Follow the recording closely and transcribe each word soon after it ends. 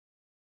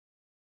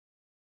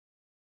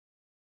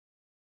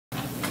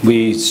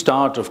We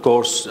start, of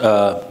course,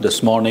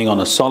 this morning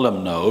on a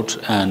solemn note,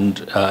 and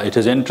it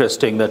is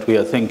interesting that we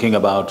are thinking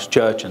about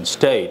church and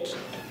state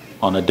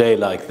on a day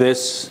like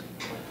this,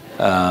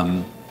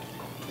 as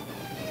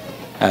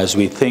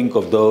we think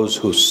of those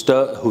who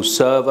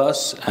serve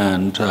us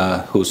and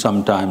who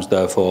sometimes,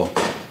 therefore,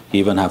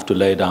 even have to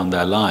lay down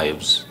their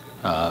lives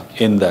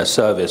in their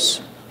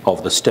service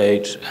of the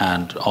state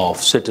and of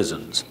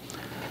citizens.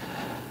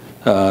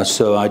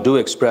 So I do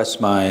express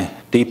my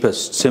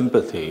deepest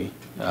sympathy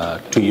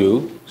to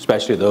you,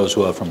 especially those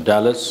who are from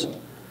Dallas,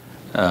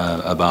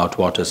 about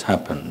what has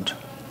happened,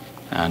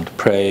 and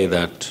pray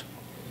that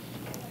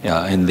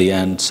in the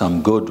end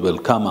some good will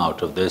come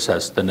out of this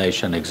as the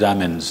nation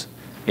examines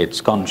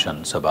its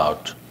conscience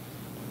about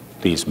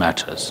these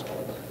matters.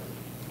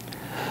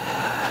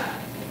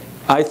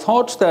 I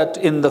thought that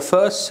in the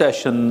first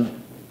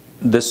session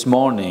this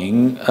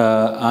morning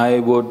I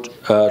would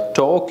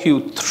talk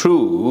you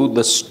through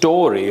the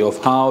story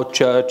of how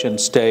church and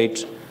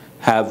state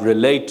have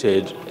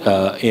related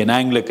in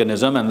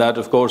Anglicanism, and that,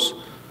 of course,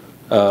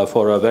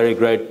 for a very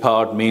great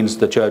part means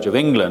the Church of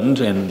England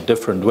in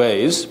different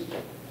ways,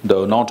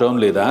 though not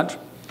only that.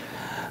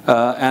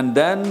 And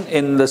then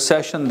in the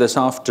session this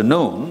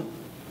afternoon,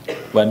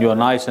 when you're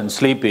nice and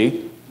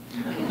sleepy,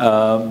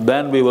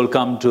 then we will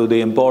come to the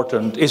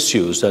important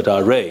issues that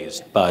are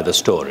raised by the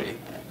story.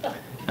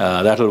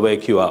 That'll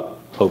wake you up,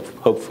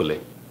 hopefully.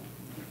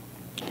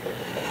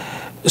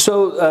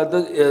 So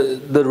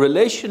the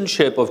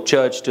relationship of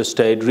church to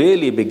state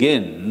really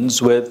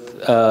begins with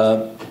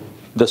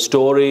the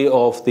story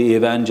of the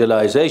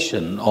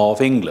evangelization of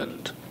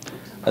England,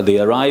 the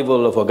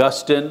arrival of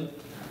Augustine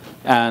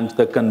and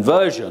the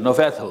conversion of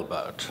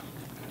Ethelbert.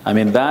 I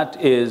mean,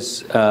 that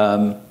is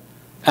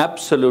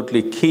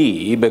absolutely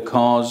key,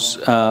 because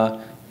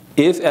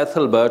if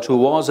Ethelbert, who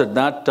was at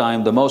that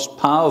time the most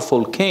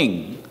powerful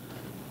king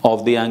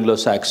of the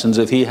Anglo-Saxons,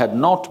 if he had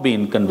not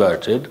been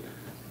converted,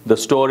 the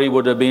story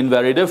would have been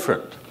very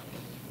different.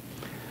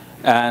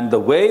 And the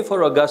way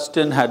for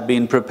Augustine had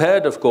been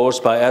prepared, of course,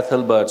 by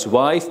Ethelbert's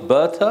wife,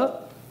 Bertha,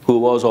 who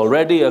was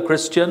already a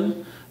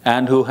Christian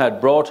and who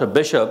had brought a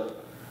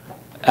bishop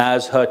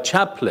as her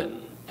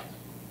chaplain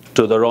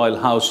to the royal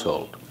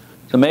household.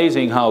 It's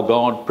amazing how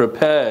God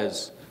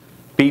prepares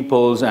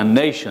peoples and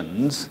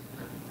nations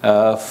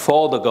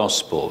for the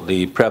gospel,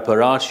 the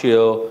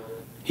preparatio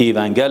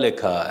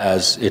evangelica,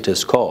 as it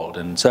is called.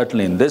 And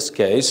certainly in this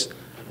case,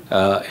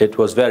 it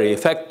was very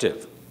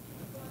effective.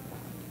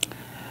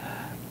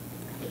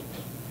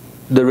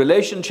 The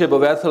relationship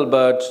of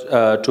Ethelbert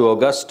to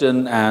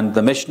Augustine and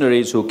the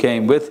missionaries who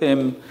came with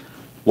him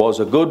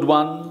was a good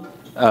one,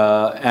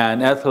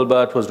 and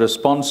Ethelbert was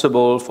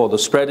responsible for the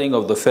spreading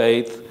of the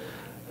faith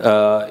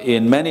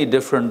in many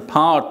different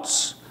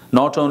parts,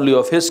 not only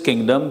of his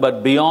kingdom,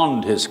 but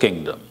beyond his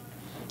kingdom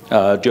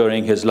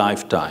during his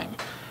lifetime.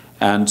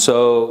 And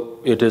so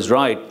it is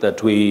right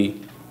that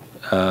we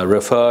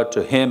refer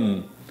to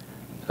him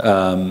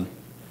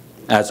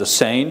as a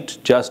saint,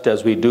 just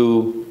as we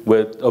do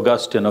with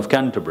Augustine of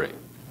Canterbury.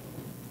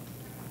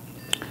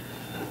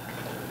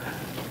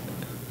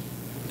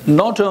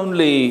 Not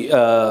only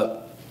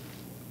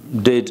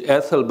did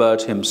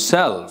Ethelbert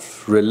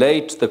himself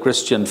relate the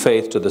Christian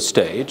faith to the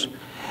state,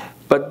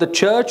 but the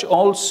church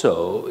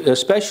also,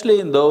 especially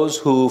in those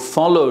who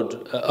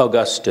followed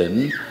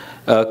Augustine,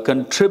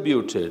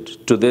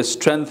 contributed to this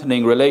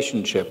strengthening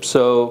relationship.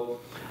 So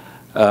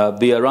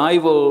the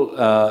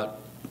arrival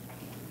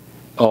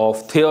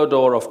of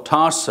Theodore of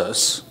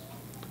Tarsus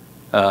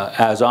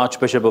as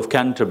Archbishop of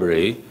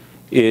Canterbury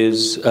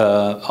is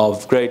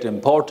of great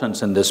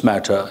importance in this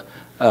matter.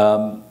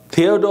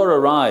 Theodore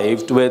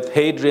arrived with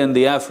Hadrian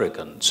the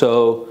African.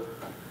 So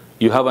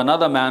you have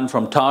another man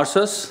from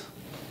Tarsus.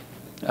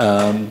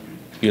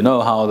 You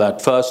know how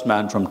that first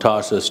man from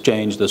Tarsus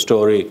changed the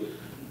story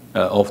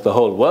of the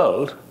whole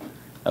world.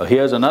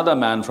 Here's another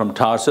man from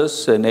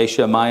Tarsus in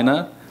Asia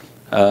Minor,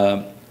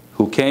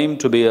 who came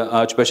to be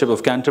Archbishop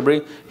of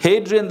Canterbury.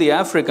 Hadrian the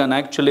African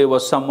actually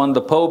was someone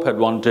the Pope had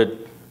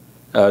wanted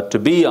to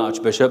be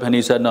Archbishop, and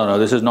he said, no,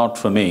 this is not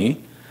for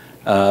me,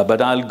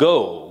 but I'll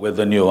go with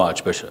the new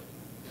Archbishop.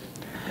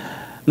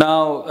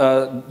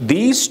 Now,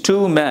 these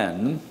two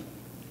men,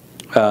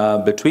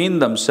 between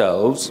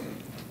themselves,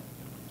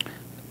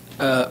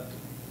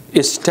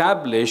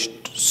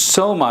 established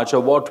so much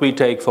of what we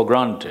take for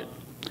granted.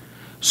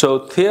 So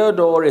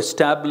Theodore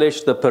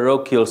established the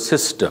parochial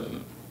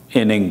system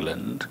in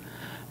England,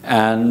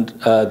 and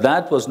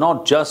that was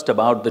not just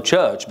about the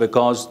church,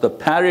 because the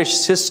parish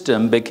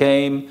system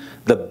became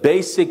the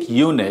basic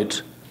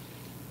unit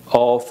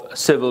of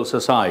civil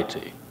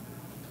society.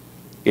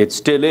 It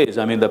still is.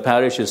 I mean, the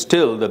parish is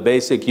still the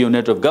basic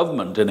unit of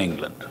government in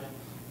England.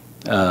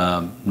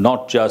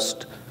 Not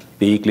just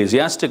the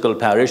ecclesiastical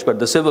parish, but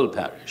the civil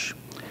parish.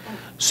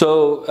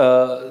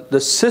 So the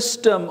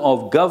system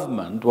of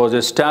government was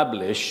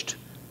established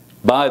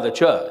by the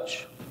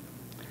church.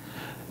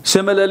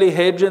 Similarly,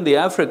 Hadrian the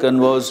African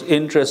was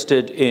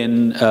interested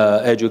in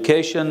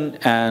education,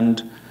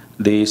 and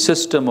the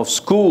system of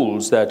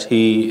schools that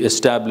he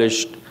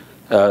established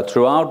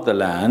throughout the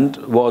land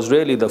was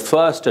really the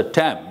first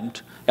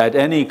attempt at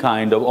any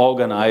kind of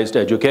organized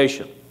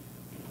education.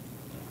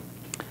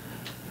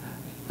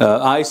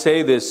 I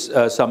say this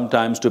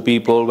sometimes to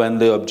people when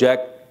they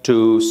object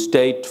to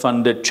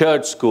state-funded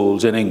church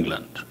schools in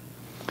England,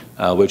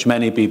 which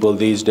many people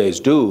these days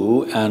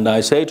do, and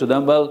I say to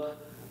them, well,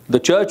 the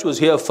church was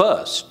here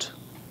first.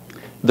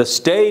 The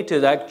state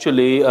is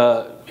actually,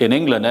 in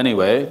England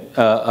anyway,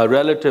 a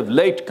relative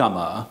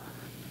latecomer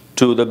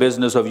to the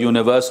business of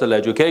universal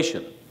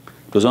education.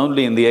 It was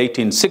only in the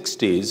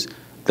 1860s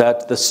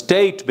that the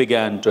state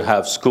began to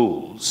have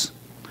schools.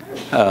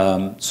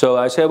 So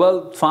I say,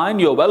 well, fine,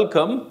 you're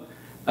welcome,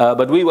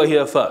 but we were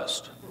here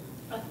first.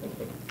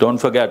 Don't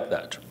forget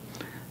that.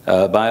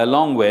 By a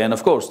long way, and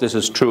of course this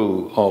is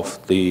true of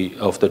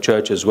the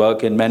church's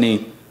work in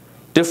many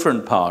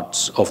different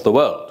parts of the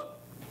world.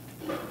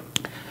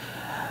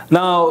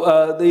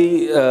 Now,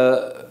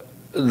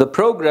 the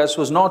progress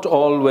was not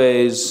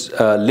always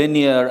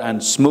linear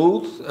and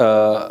smooth.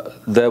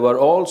 There were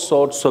all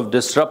sorts of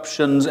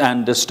disruptions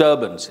and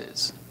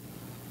disturbances.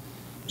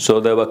 So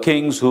there were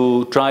kings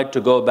who tried to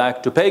go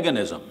back to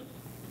paganism.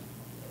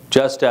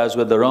 Just as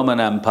with the Roman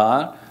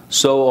Empire,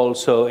 so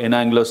also in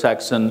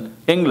Anglo-Saxon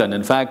England.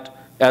 In fact,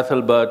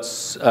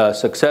 Ethelbert's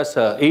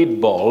successor,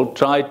 Eadbald,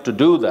 tried to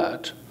do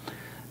that.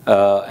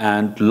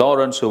 And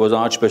Lawrence, who was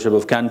Archbishop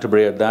of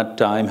Canterbury at that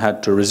time,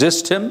 had to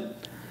resist him.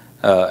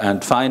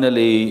 And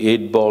finally,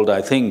 Eadbald,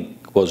 I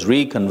think, was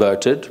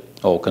reconverted,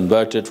 or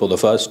converted for the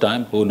first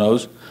time, who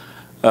knows.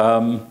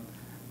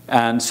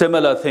 And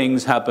similar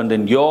things happened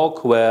in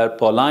York, where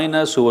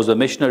Paulinus, who was a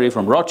missionary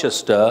from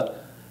Rochester,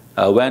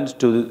 went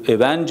to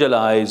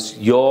evangelize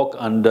York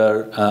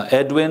under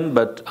Edwin,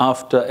 but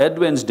after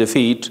Edwin's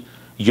defeat,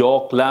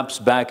 York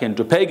lapsed back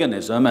into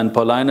paganism, and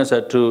Paulinus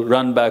had to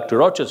run back to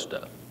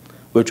Rochester,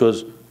 which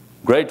was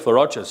great for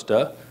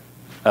Rochester,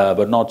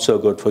 but not so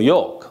good for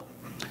York.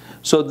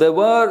 So there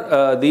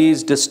were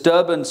these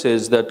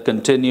disturbances that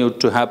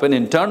continued to happen,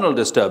 internal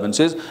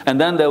disturbances,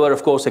 and then there were,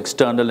 of course,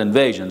 external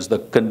invasions, the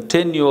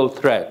continual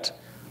threat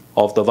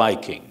of the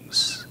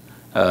Vikings,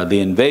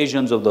 the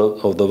invasions of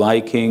the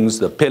Vikings,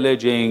 the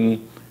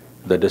pillaging,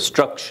 the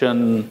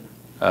destruction,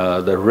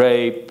 the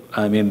rape.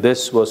 I mean,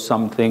 this was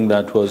something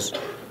that was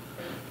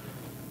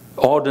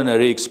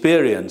ordinary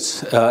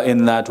experience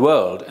in that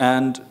world.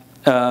 And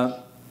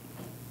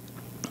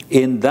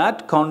in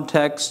that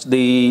context,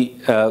 the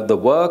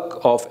work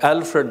of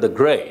Alfred the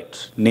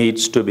Great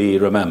needs to be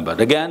remembered.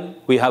 Again,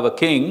 we have a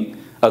king,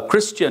 a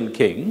Christian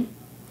king,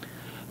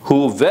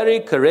 who very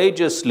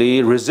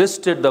courageously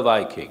resisted the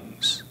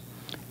Vikings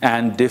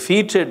and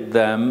defeated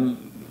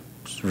them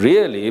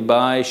really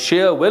by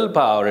sheer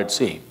willpower, it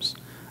seems.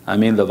 I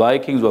mean, the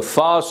Vikings were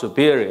far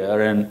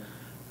superior in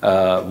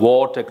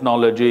war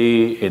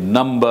technology, in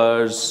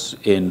numbers,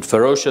 in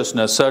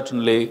ferociousness,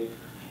 certainly.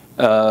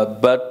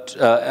 But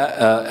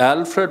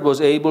Alfred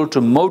was able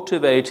to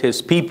motivate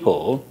his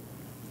people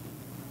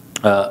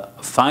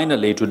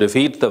finally to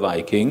defeat the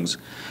Vikings.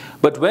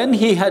 But when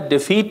he had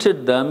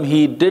defeated them,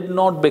 he did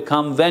not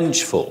become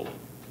vengeful.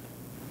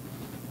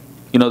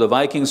 You know, the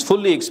Vikings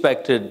fully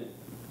expected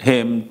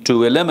him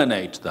to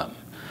eliminate them.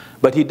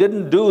 But he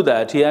didn't do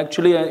that. He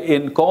actually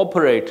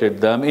incorporated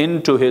them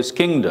into his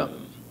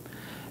kingdom.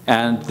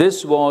 And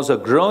this was a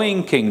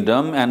growing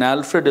kingdom, and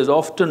Alfred is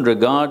often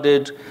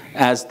regarded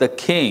as the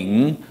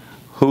king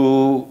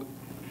who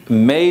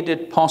made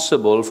it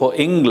possible for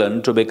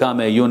England to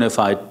become a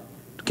unified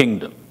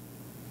kingdom.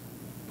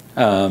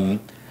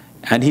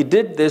 And he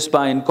did this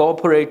by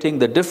incorporating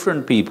the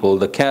different people,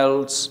 the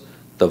Celts,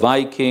 the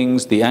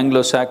Vikings, the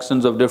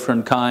Anglo-Saxons of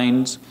different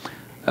kinds,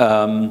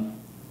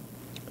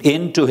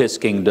 into his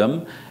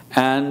kingdom.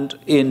 And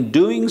in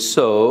doing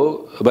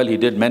so, well, he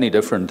did many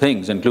different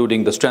things,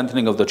 including the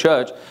strengthening of the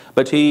church,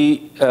 but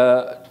he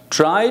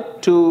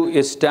tried to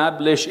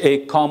establish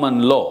a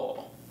common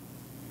law.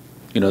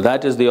 You know,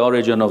 that is the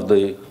origin of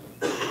the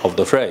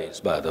phrase,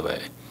 by the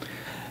way.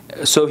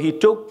 So he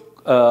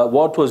took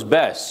what was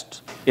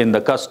best in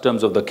the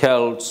customs of the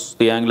Celts,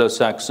 the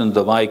Anglo-Saxons,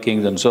 the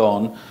Vikings, and so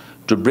on,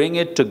 to bring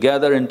it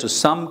together into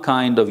some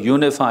kind of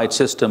unified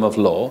system of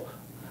law.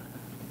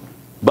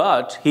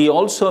 But he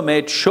also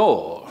made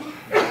sure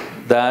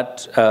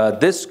that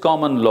this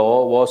common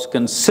law was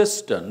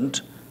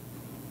consistent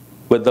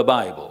with the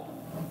Bible,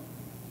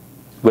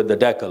 with the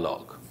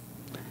Decalogue.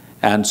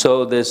 And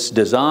so this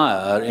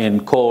desire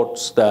in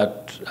courts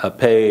that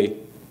pay,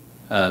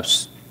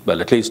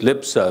 well, at least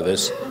lip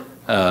service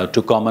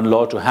to common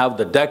law, to have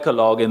the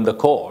Decalogue in the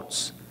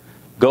courts,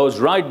 goes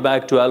right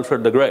back to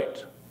Alfred the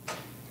Great.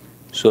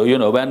 So, you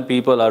know, when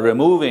people are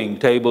removing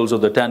tables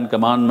of the Ten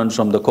Commandments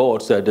from the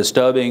courts, they're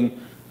disturbing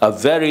a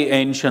very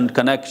ancient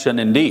connection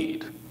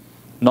indeed,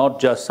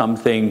 not just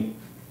something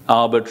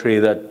arbitrary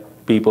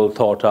that people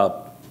thought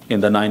up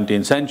in the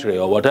 19th century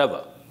or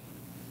whatever.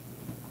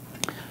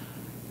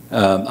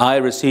 I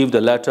received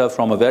a letter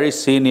from a very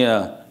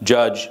senior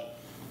judge,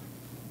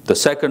 the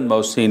second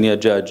most senior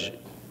judge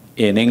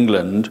in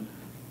England.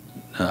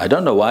 I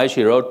don't know why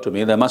she wrote to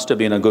me. There must have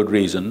been a good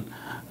reason.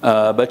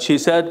 But she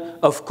said,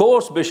 "Of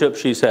course, Bishop,"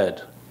 she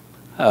said.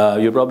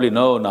 You probably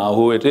know now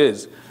who it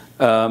is.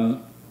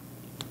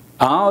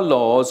 Our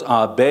laws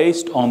are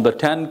based on the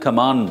 10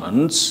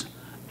 Commandments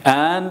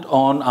and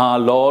on our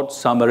Lord's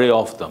summary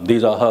of them.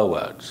 These are her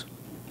words.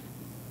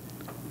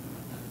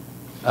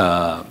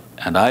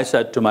 And I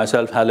said to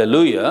myself,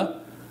 hallelujah,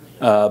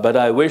 but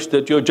I wish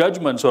that your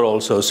judgments are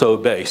also so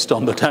based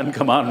on the 10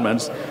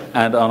 Commandments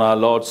and on our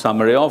Lord's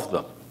summary of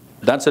them.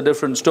 That's a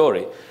different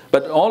story.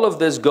 But all of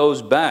this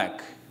goes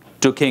back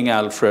to King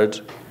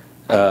Alfred,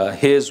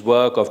 his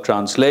work of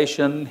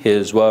translation,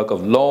 his work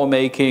of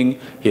lawmaking,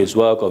 his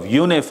work of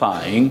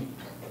unifying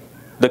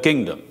the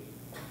kingdom.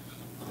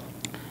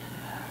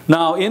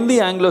 Now, in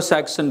the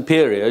Anglo-Saxon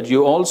period,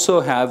 you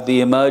also have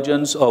the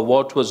emergence of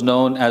what was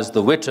known as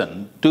the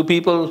Witan.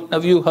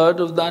 Have you heard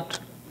of that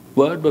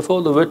word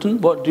before, the Witan?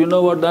 Do you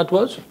know what that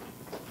was?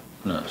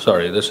 No,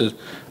 sorry, this is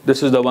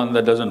the one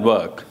that doesn't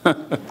work.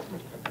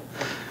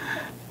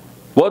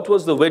 What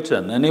was the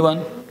Witan?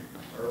 Anyone?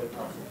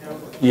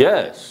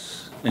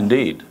 Yes,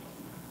 indeed.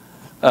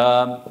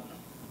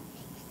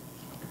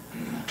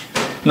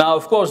 Now,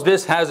 of course,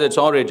 this has its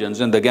origins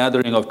in the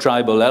gathering of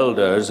tribal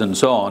elders and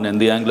so on in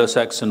the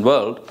Anglo-Saxon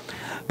world.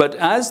 But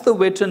as the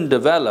Witan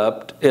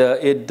developed,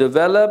 it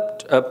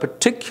developed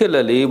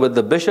particularly with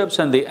the bishops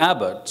and the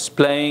abbots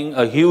playing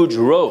a huge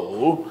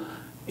role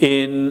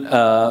in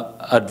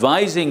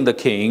advising the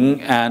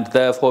king and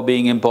therefore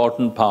being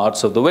important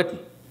parts of the Witan.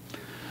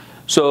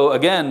 So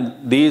again,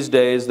 these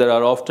days there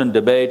are often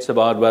debates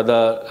about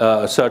whether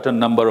a certain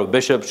number of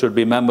bishops should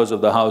be members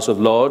of the House of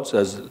Lords,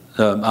 as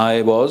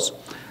I was.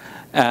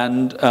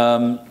 And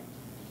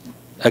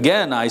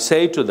again, I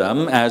say to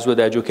them, as with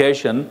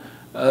education,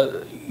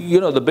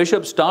 the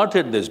bishop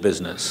started this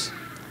business.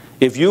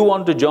 If you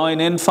want to join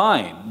in,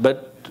 fine,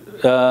 but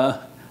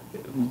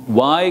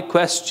why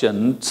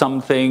question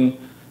something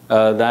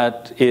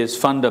that is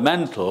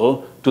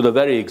fundamental to the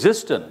very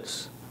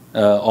existence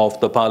of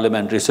the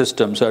parliamentary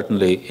system,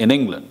 certainly in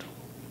England?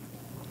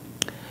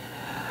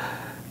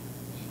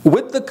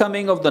 With the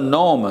coming of the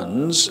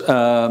Normans,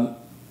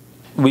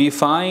 we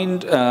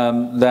find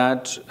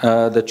that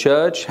the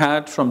church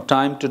had from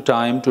time to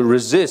time to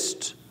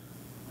resist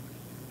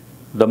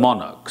the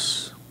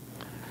monarchs.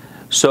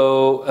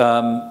 So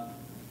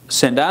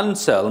St.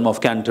 Anselm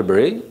of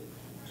Canterbury,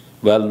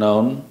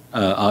 well-known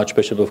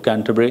Archbishop of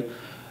Canterbury,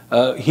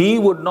 he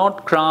would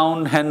not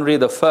crown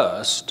Henry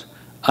I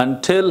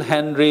until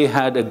Henry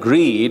had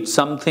agreed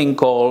something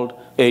called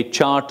a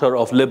Charter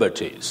of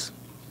Liberties.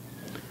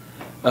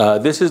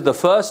 This is the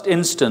first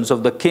instance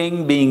of the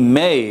king being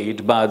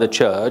made by the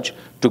church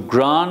to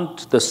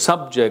grant the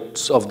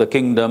subjects of the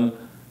kingdom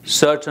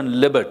certain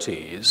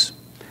liberties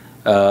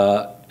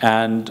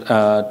and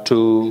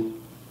to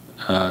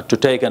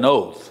take an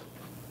oath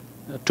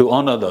to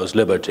honor those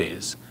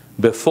liberties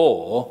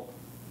before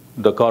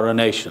the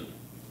coronation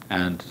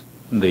and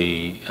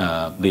the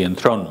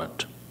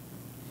enthronement.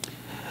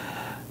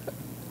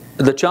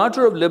 The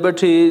Charter of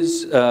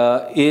Liberties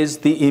is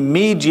the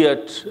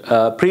immediate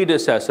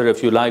predecessor,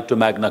 if you like, to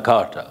Magna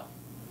Carta.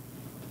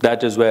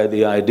 That is where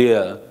the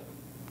idea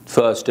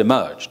first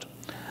emerged.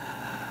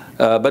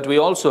 But we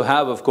also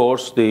have, of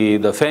course,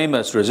 the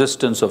famous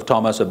resistance of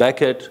Thomas à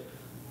Becket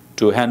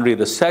to Henry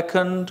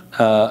II.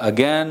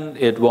 Again,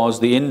 it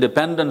was the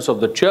independence of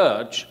the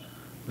church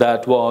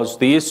that was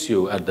the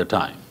issue at the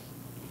time.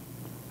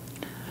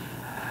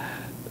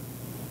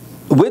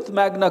 With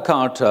Magna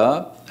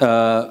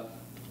Carta,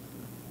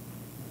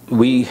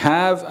 we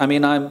have,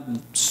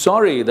 I'm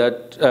sorry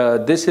that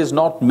this is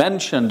not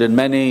mentioned in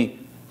many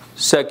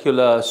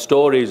secular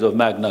stories of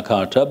Magna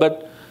Carta,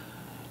 but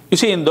you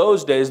see, in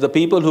those days, the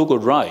people who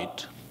could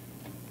write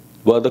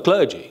were the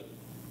clergy,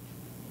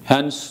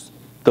 hence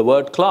the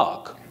word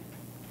clerk.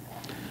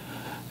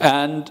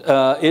 And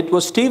it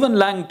was Stephen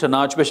Langton,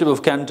 Archbishop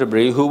of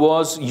Canterbury, who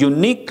was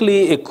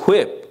uniquely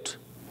equipped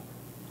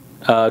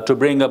to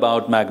bring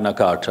about Magna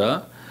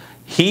Carta.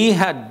 He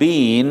had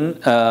been,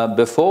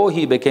 before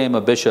he became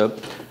a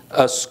bishop,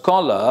 a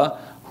scholar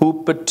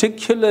who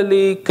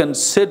particularly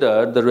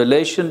considered the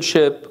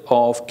relationship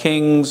of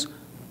kings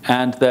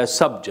and their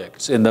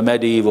subjects in the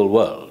medieval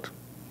world.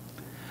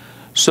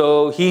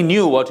 So he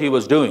knew what he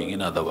was doing,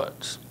 in other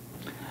words.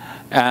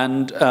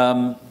 And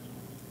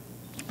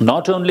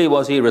not only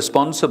was he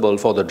responsible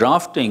for the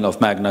drafting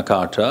of Magna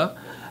Carta,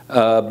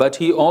 but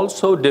he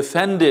also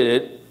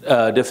defended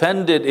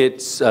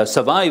its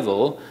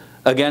survival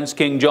against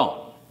King John,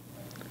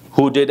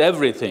 who did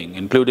everything,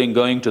 including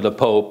going to the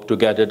Pope, to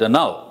get it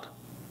annulled.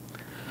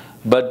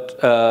 But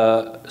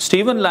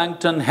Stephen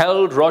Langton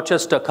held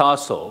Rochester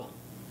Castle.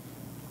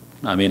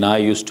 I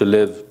used to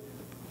live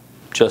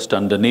just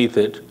underneath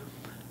it,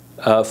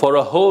 for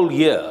a whole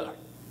year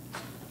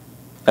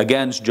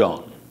against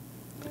John.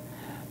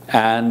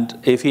 And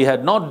if he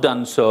had not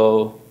done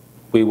so,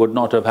 we would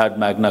not have had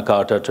Magna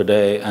Carta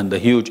today and the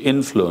huge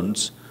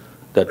influence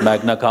that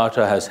Magna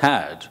Carta has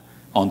had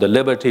on the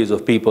liberties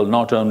of people,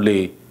 not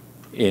only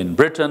in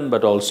Britain,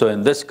 but also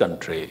in this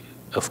country,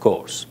 of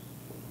course.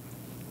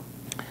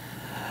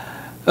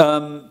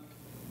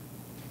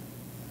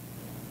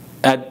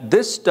 At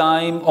this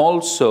time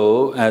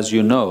also, as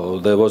you know,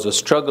 there was a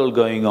struggle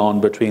going on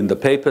between the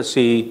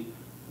papacy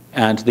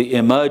and the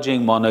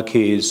emerging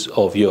monarchies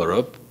of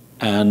Europe,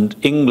 and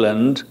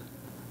England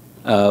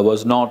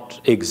was not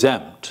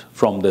exempt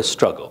from this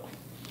struggle.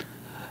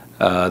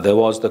 There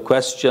was the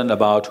question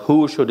about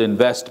who should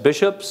invest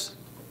bishops,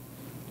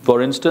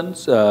 for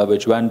instance,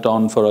 which went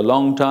on for a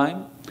long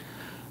time,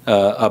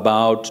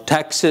 about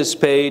taxes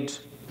paid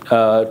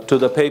to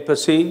the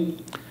papacy,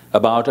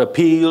 about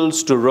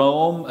appeals to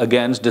Rome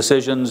against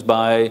decisions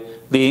by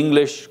the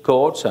English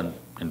courts and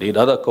indeed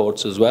other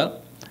courts as well.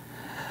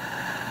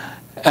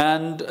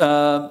 And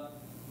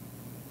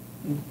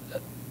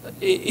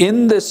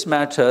in this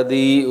matter,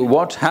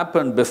 what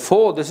happened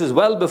before, this is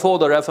well before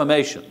the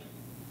Reformation,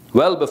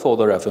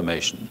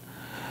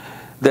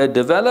 they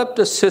developed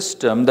a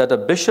system that a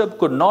bishop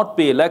could not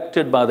be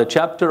elected by the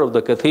chapter of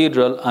the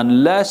cathedral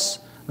unless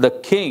the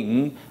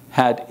king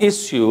had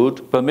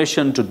issued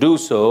permission to do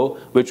so,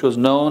 which was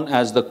known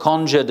as the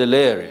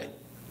Conge-delere.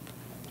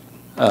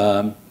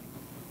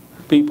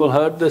 People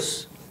heard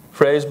this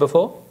phrase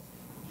before?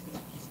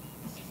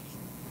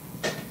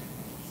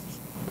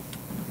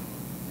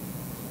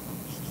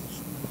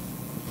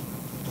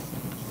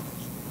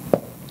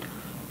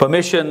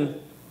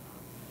 Permission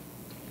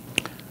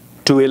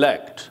to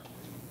elect.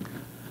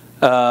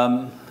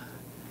 And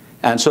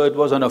so it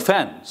was an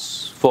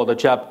offense for the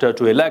chapter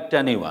to elect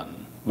anyone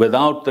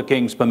without the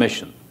king's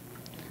permission.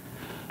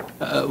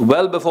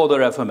 Well before the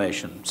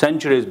Reformation,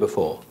 centuries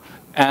before.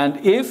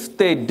 And if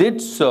they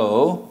did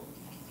so,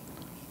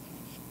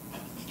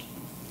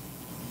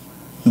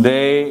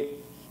 they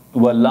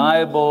were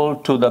liable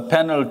to the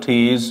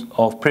penalties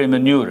of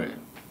praemunire.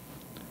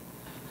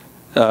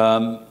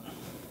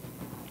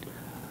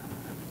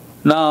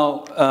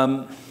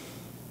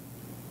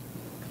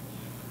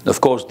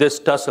 Of course, this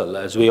tussle,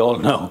 as we all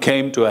know,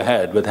 came to a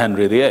head with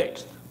Henry VIII.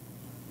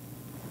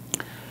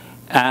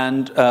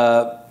 And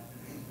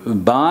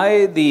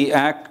by the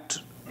Act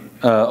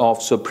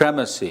of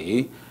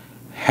Supremacy,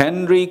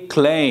 Henry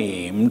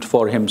claimed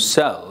for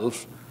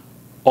himself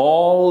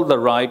all the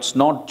rights,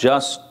 not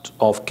just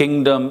of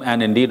kingdom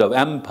and indeed of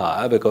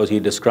empire, because he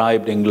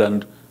described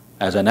England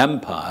as an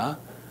empire,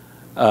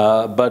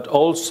 but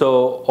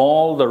also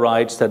all the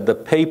rights that the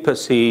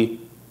papacy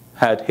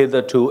had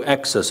hitherto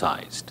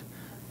exercised,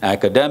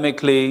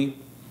 academically,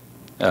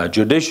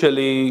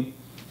 judicially,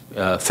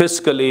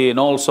 fiscally, in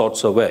all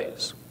sorts of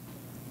ways.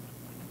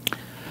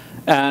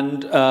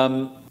 And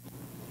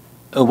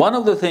one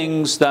of the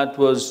things that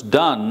was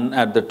done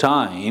at the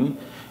time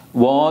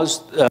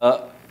was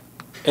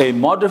a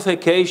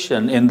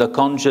modification in the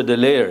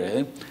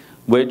Conge-delere,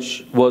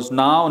 which was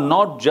now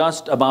not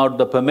just about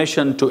the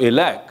permission to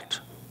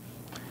elect,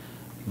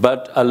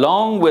 but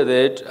along with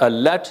it a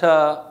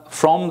letter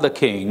from the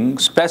king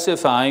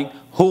specifying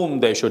whom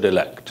they should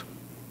elect.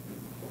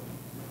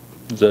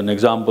 It's an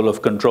example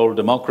of controlled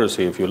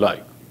democracy, if you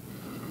like.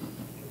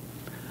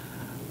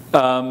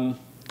 So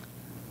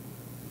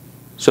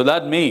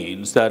that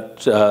means that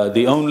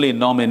the only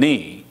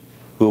nominee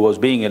who was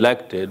being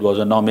elected was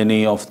a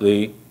nominee of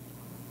the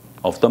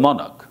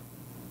monarch.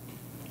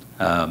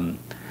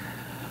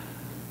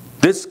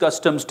 This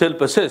custom still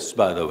persists,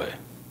 by the way,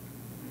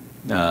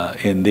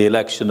 in the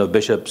election of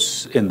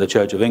bishops in the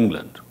Church of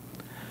England.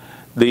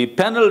 The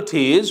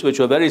penalties, which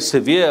were very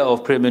severe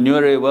of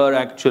praemunire, were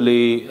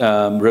actually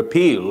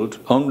repealed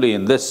only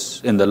in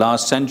the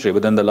last century,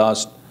 within the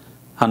last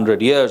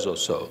 100 years or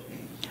so.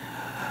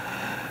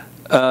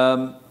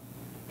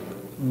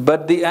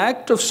 But the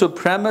Act of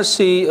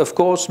Supremacy, of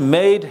course,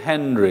 made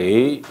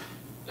Henry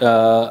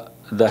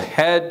the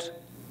head,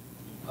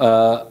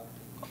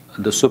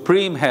 the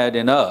supreme head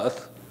in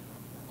earth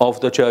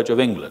of the Church of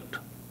England.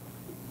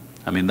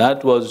 I mean,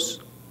 that was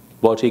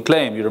what he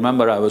claimed. You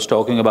remember I was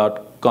talking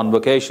about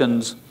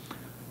convocations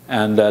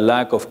and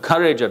lack of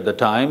courage at the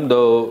time,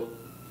 though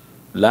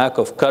lack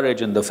of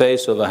courage in the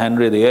face of a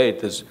Henry VIII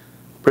is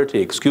pretty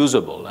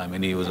excusable. I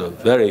mean, he was a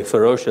very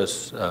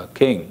ferocious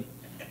king.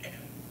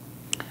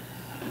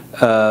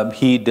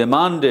 He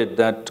demanded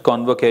that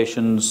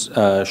convocations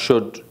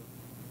should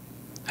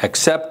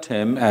accept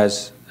him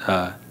as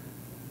a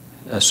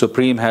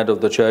supreme head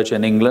of the church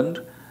in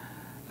England,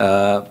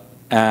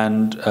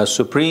 and a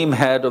supreme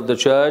head of the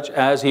church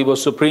as he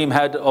was supreme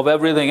head of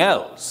everything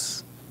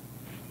else.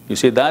 You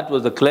see, that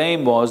was the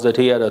claim, was that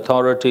he had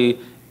authority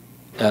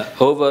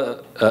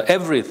over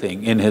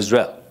everything in his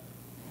realm.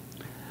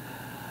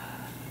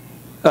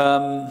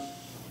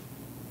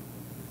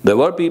 There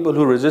were people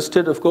who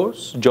resisted, of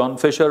course. John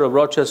Fisher of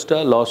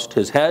Rochester lost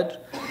his head.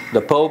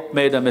 The Pope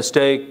made a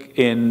mistake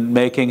in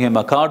making him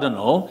a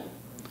cardinal,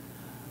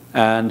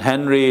 and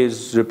Henry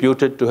is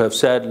reputed to have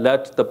said,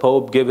 "Let the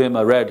Pope give him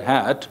a red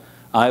hat.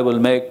 I will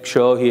make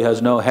sure he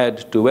has no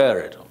head to wear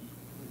it."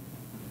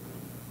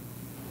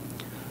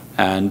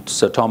 And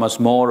Sir Thomas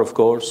More, of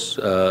course,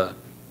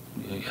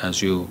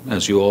 as you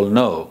all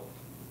know,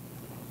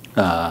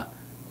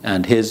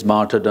 and his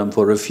martyrdom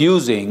for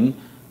refusing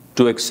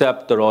to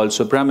accept the royal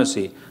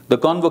supremacy. The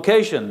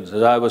convocations,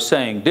 as I was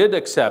saying, did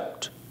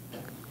accept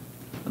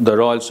the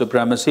royal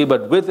supremacy,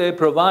 but with a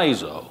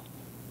proviso,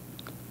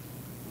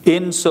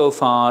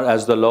 insofar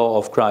as the law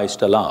of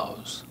Christ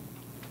allows.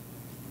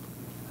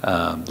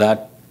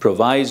 That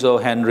proviso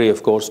Henry,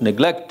 of course,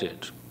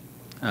 neglected.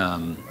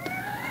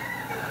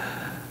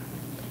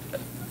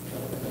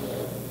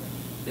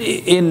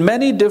 In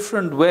many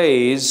different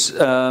ways,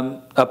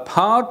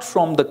 apart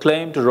from the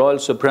claim to royal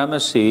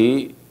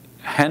supremacy,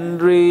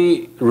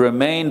 Henry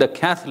remained a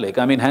Catholic.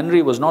 I mean,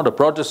 Henry was not a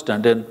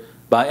Protestant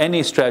by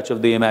any stretch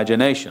of the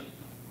imagination.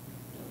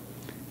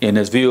 In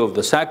his view of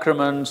the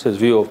sacraments, his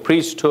view of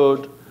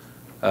priesthood,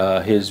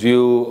 his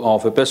view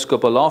of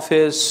episcopal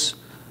office,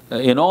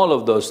 in all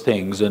of those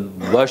things, in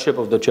worship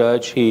of the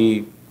church,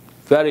 he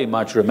very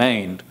much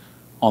remained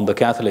on the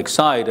Catholic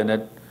side,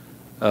 and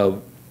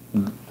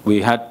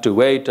we had to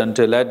wait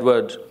until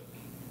Edward's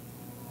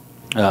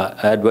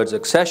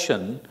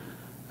accession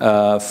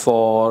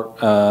for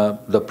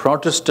the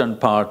Protestant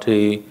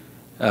party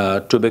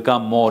to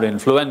become more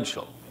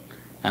influential.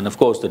 And of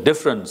course the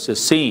difference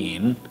is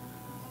seen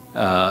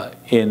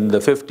in the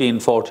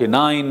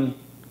 1549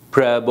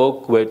 prayer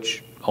book,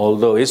 which,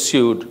 although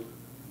issued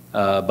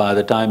by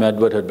the time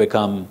Edward had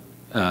become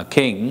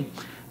king,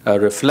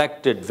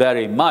 reflected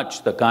very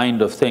much the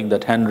kind of thing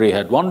that Henry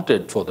had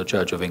wanted for the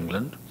Church of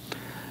England,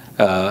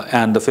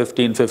 and the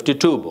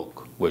 1552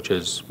 book, which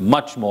is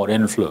much more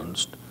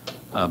influenced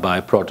by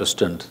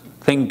Protestant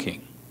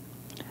thinking.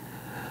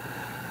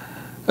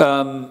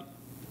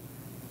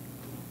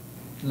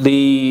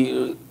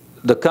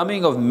 The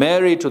coming of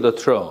Mary to the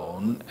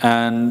throne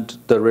and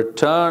the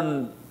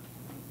return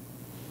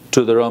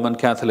to the Roman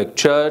Catholic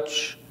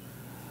Church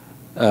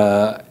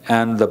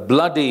and the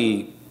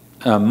bloody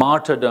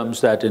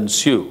martyrdoms that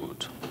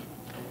ensued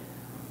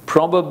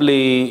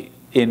probably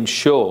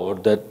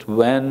ensured that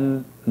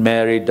when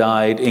Mary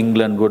died,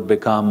 England would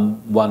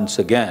become once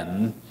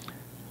again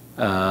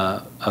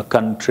a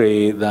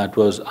country that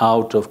was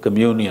out of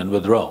communion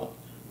with Rome.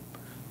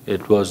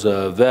 It was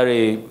a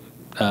very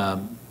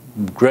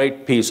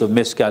great piece of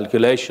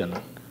miscalculation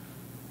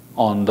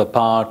on the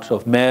part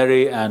of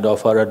Mary and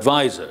of her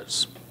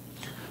advisors.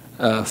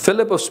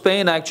 Philip of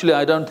Spain, actually,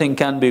 I don't think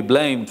can be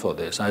blamed for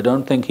this. I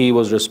don't think he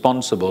was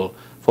responsible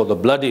for the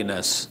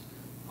bloodiness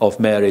of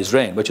Mary's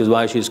reign, which is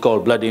why she's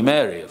called Bloody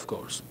Mary, of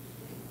course.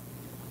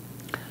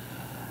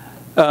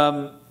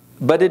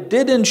 But it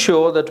did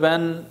ensure that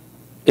when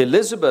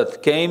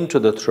Elizabeth came to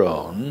the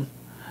throne,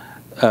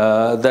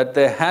 that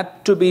there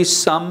had to be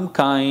some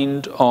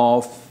kind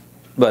of,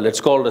 well, it's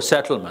called a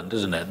settlement,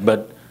 isn't it?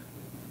 But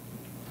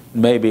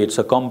maybe it's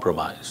a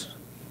compromise.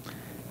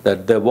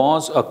 That there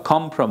was a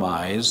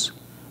compromise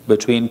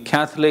between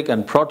Catholic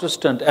and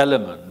Protestant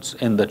elements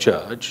in the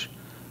church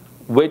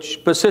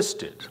which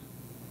persisted.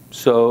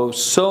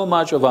 So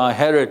much of our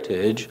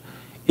heritage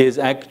is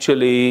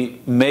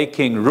actually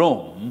making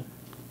room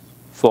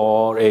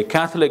for a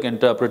Catholic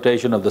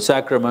interpretation of the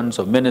sacraments,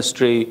 of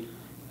ministry,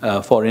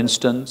 for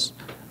instance,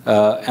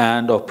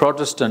 and of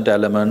Protestant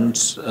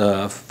elements,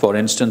 for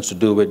instance, to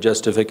do with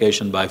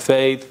justification by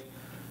faith,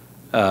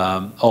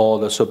 or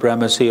the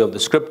supremacy of the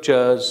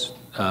scriptures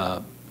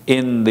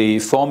in the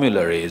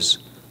formularies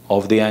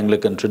of the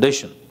Anglican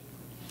tradition.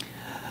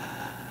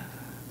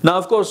 Now,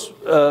 of course,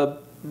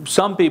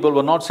 some people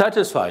were not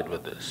satisfied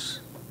with this,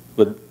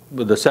 with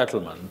the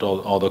settlement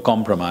or the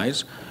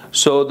compromise.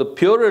 So the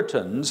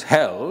Puritans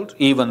held,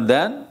 even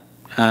then,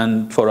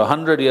 and for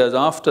 100 years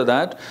after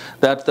that,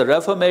 that the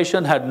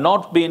Reformation had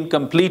not been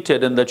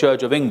completed in the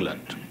Church of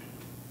England.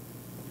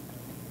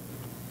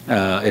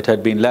 It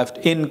had been left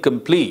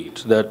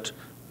incomplete, that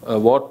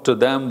what to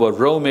them were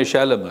Romish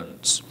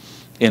elements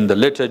in the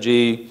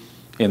liturgy,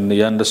 in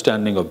the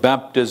understanding of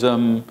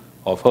baptism,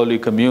 of Holy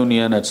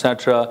Communion,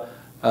 etc.,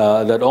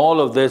 that all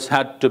of this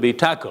had to be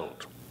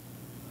tackled.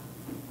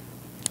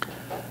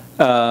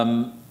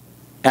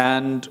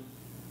 And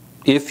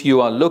if you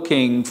are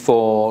looking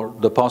for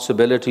the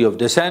possibility of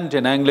dissent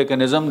in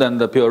Anglicanism, then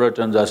the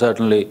Puritans are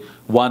certainly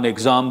one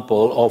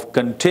example of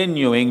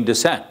continuing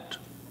dissent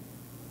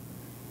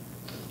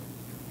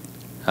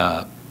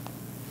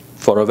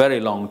for a very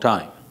long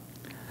time.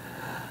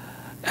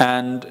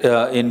 And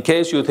in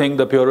case you think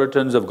the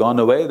Puritans have gone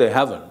away, they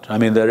haven't. I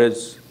mean, there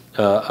is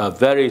a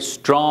very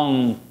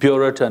strong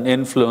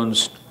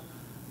Puritan-influenced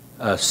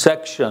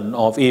section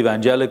of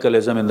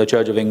evangelicalism in the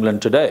Church of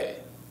England today.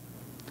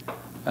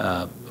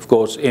 Of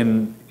course,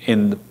 in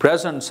the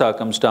present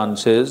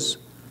circumstances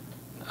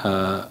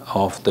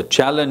of the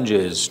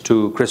challenges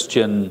to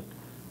Christian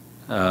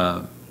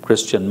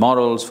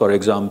morals, for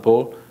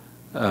example,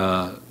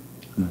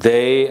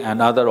 they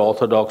and other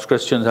Orthodox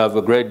Christians have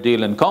a great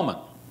deal in common.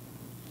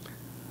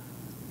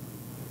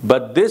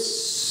 But this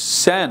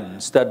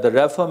sense that the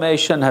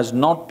Reformation has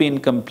not been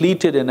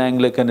completed in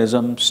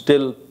Anglicanism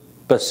still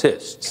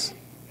persists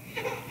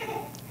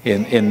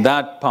in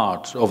that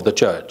part of the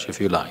church,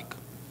 if you like.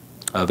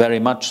 Very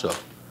much so.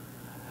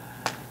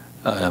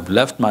 I've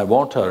left my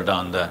water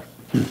down there.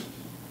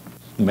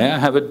 May I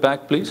have it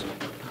back, please?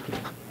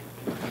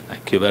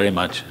 Thank you very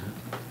much.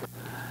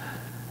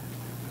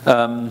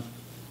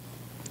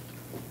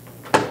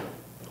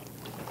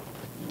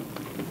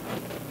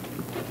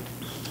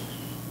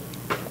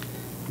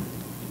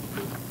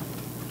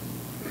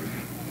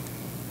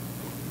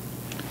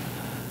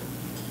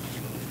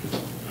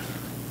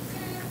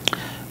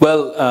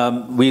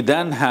 Well, we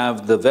then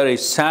have the very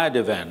sad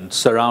event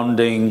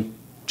surrounding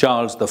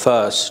Charles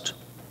I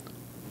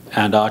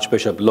and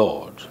Archbishop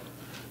Laud.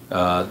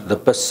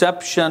 The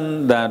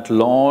perception that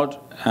Laud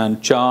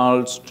and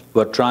Charles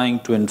were trying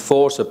to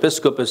enforce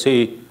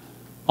episcopacy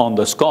on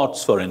the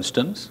Scots, for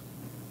instance,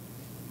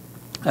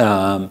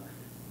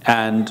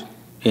 and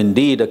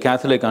indeed a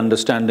Catholic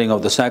understanding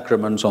of the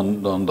sacraments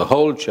on the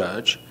whole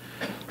church,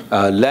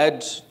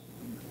 led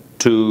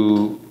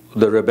to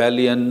the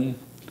rebellion,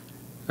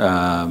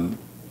 to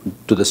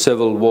the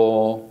Civil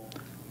War,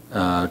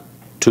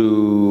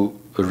 to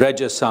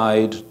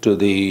regicide, to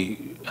the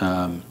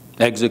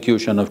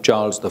execution of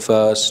Charles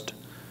I,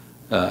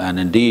 and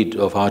indeed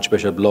of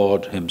Archbishop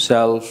Laud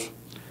himself,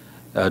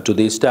 to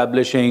the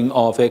establishing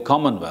of a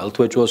commonwealth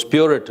which was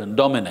Puritan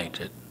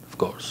dominated, of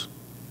course.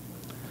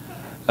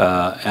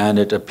 And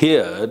it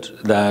appeared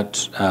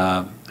that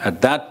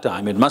at that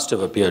time, it must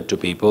have appeared to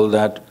people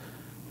that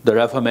the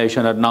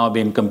Reformation had now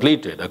been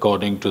completed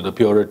according to the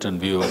Puritan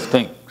view of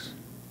things.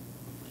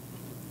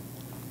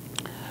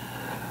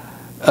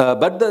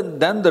 But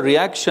then the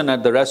reaction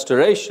at the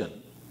Restoration,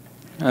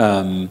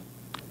 the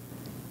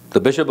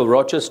Bishop of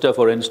Rochester,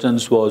 for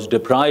instance, was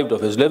deprived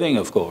of his living,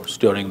 of course,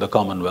 during the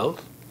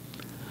Commonwealth,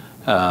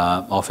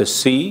 of his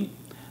see,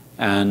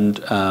 and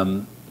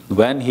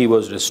when he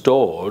was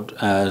restored,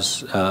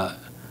 as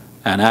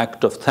an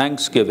act of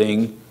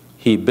thanksgiving,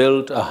 he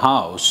built a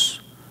house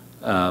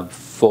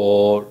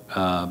for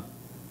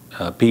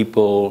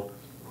people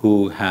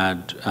who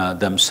had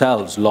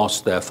themselves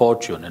lost their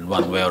fortune in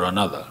one way or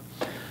another.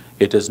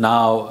 It is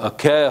now a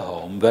care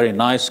home, very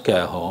nice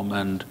care home,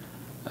 and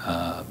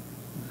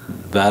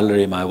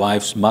Valerie, my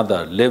wife's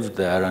mother, lived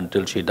there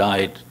until she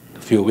died a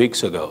few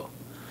weeks ago.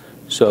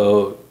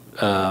 So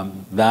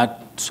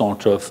that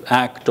sort of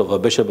act of a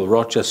Bishop of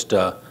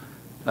Rochester,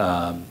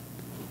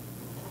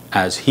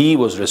 as he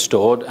was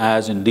restored,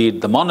 as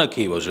indeed the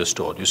monarchy was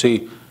restored. You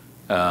see,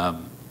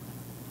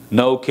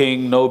 no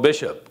king, no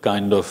bishop,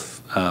 kind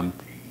of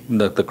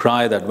the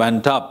cry that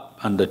went up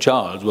under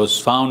Charles was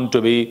found to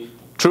be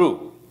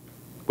true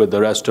with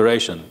the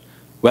Restoration.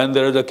 When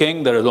there is a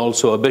king, there is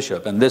also a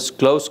bishop. And this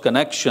close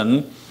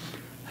connection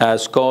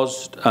has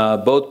caused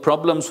both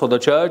problems for the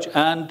church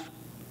and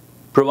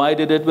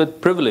provided it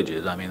with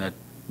privileges. I mean,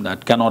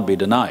 that cannot be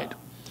denied.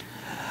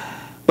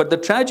 But the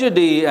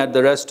tragedy at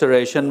the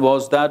Restoration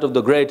was that of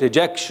the Great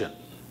Ejection,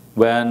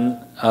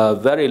 when a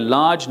very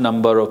large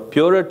number of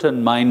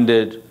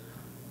Puritan-minded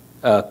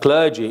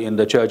clergy in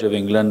the Church of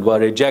England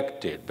were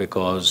ejected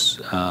because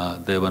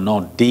they were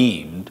not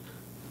deemed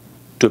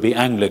to be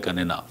Anglican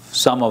enough.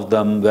 Some of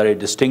them very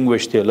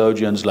distinguished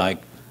theologians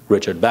like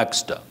Richard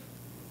Baxter.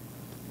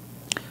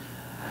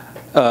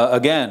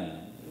 Again,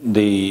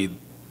 the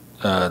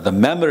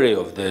memory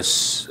of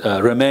this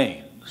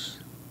remains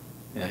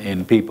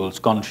in people's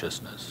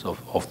consciousness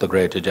of the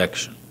Great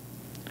Ejection.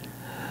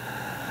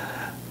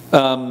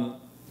 But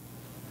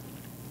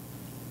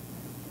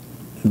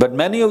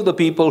many of the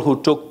people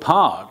who took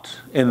part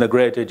in the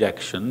Great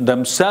Ejection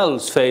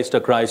themselves faced a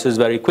crisis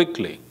very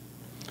quickly,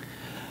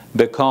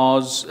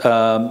 because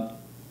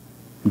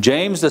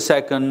James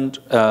II,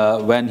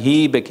 when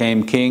he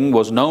became king,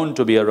 was known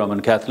to be a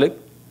Roman Catholic.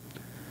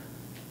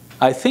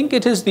 I think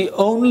it is the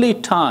only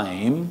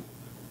time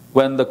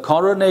when the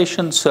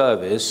coronation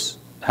service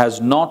has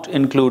not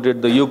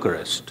included the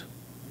Eucharist,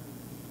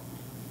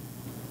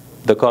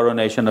 the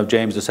coronation of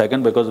James II,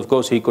 because of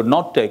course he could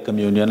not take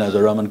communion as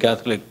a Roman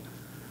Catholic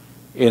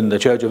in the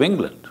Church of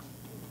England.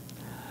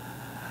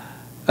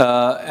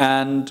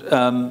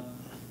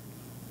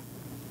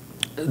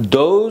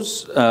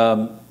 Those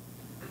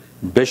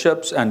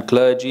bishops and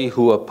clergy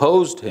who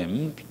opposed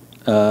him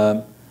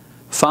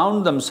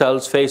found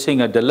themselves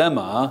facing a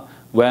dilemma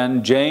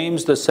when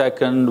James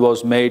II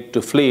was made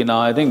to flee.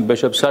 Now, I think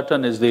Bishop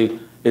Sutton is the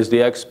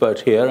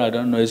expert here. I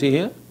don't know, is he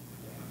here?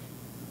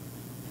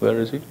 Where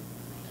is he?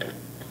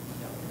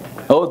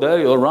 Oh, there,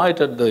 you're right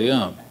at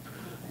the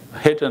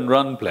hit and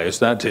run place,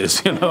 that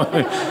is, you know.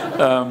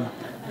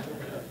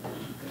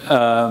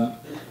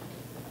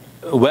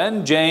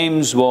 When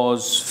James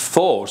was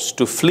forced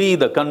to flee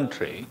the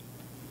country,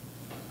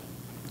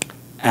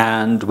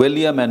 and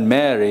William and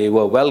Mary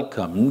were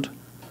welcomed,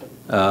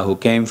 who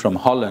came from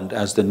Holland,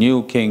 as the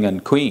new king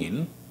and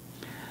queen,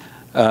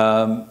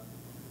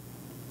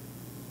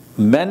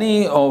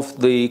 many of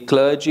the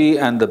clergy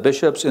and the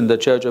bishops in the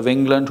Church of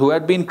England, who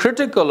had been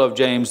critical of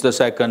James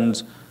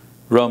II's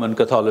Roman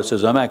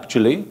Catholicism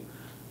actually,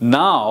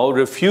 now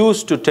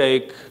refused to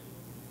take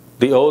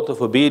the oath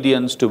of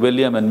obedience to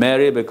William and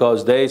Mary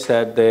because they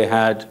said they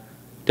had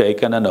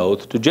taken an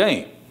oath to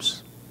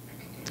James.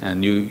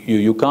 And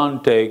you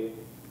can't take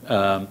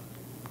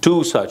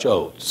two such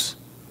oaths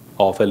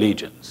of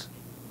allegiance.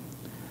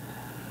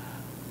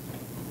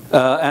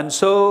 And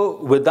so,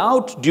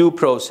 without due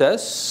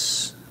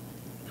process,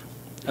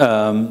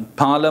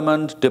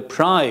 Parliament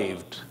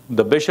deprived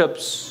the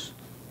bishops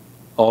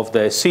of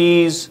their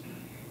sees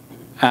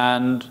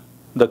and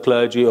the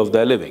clergy of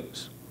their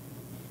livings.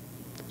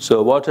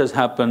 So what has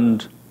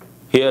happened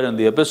here in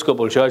the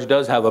Episcopal Church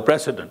does have a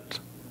precedent,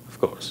 of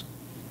course.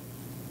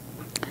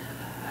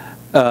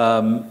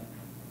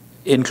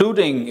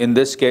 Including, in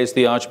this case,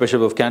 the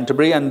Archbishop of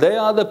Canterbury, and they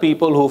are the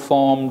people who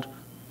formed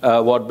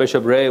what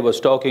Bishop Ray was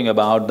talking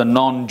about, the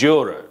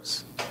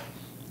non-jurors,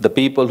 the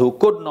people who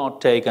could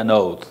not take an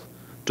oath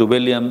to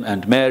William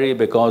and Mary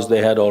because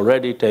they had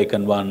already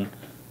taken one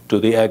to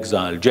the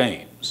exiled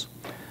James.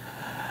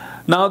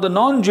 Now, the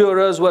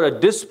non-jurors were a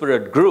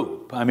disparate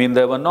group. I mean,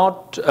 they were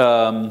not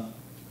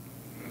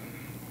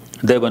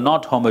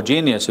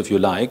homogeneous, if you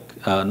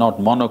like,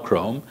 not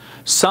monochrome.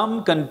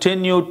 Some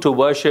continued to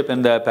worship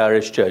in their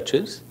parish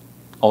churches,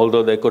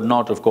 although they could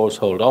not, of course,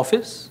 hold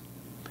office.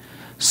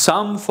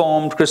 Some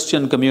formed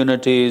Christian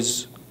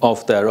communities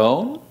of their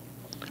own.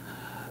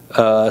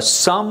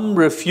 Some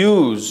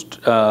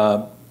refused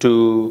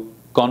to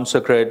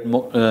consecrate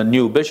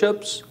new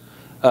bishops,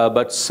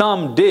 but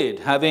some did,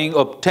 having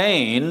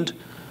obtained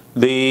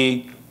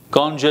the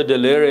Conge de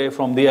Lire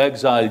from the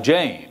exiled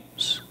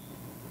James.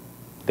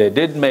 They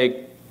did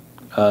make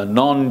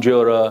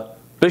non-juror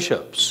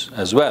bishops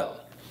as well.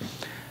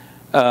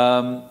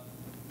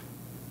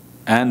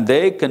 And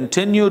they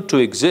continued to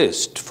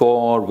exist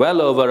for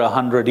well over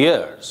 100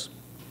 years.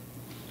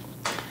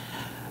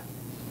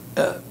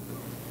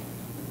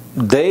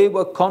 They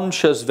were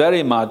conscious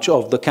very much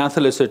of the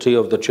Catholicity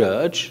of the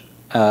Church,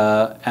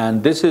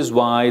 and this is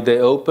why they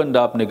opened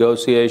up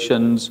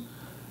negotiations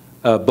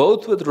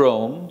both with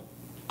Rome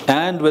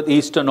and with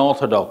Eastern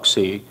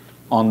Orthodoxy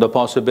on the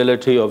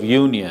possibility of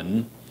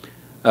union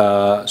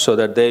so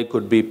that they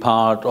could be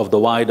part of the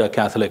wider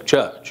Catholic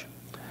Church.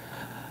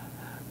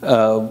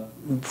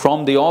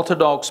 From the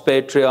Orthodox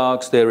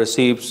patriarchs, they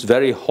received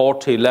very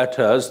haughty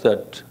letters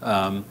that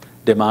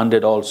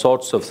demanded all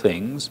sorts of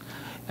things,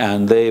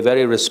 and they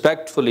very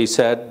respectfully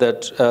said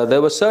that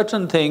there were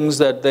certain things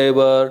that they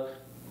were,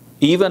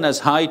 even as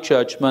high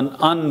churchmen,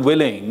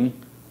 unwilling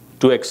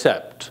to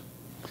accept.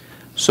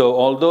 So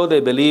although they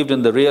believed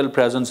in the real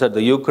presence at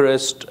the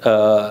Eucharist,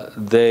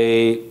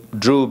 they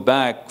drew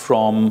back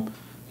from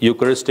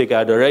Eucharistic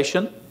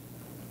adoration.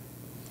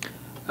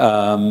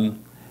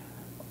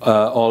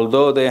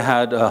 Although they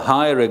had a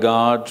high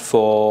regard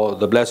for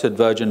the Blessed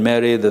Virgin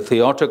Mary, the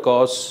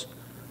Theotokos,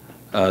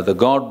 the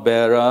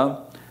God-bearer,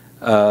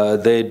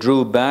 they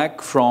drew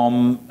back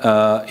from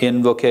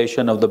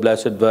invocation of the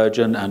Blessed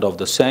Virgin and of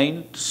the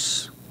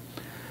saints.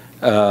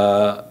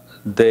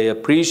 They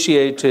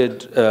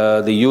appreciated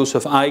the use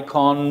of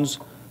icons,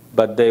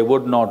 but they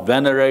would not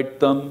venerate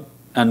them,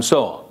 and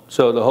so on.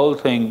 So the whole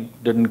thing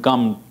didn't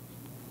come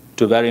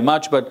to very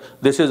much, but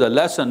this is a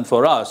lesson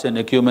for us in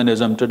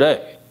ecumenism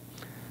today,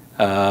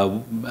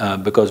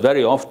 because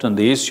very often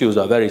the issues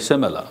are very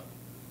similar.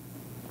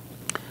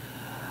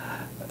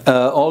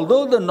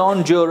 Although the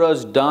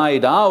non-jurors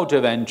died out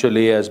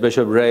eventually, as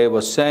Bishop Ray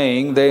was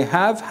saying, they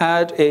have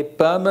had a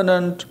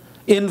permanent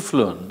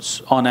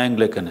influence on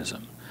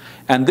Anglicanism.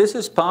 And this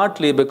is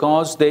partly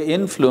because they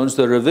influenced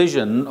the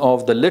revision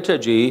of the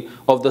liturgy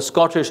of the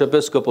Scottish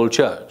Episcopal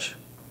Church.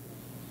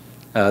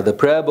 The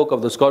prayer book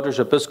of the Scottish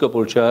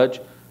Episcopal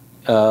Church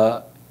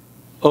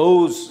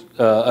owes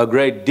a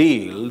great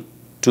deal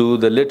to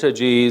the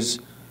liturgies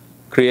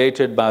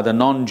created by the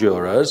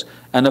non-jurors.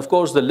 And of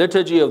course, the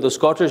liturgy of the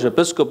Scottish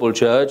Episcopal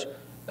Church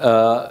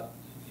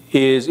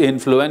is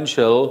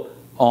influential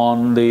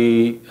on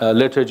the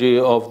liturgy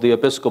of the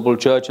Episcopal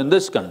Church in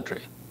this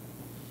country.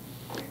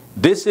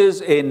 This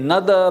is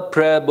another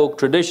prayer book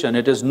tradition.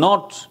 It is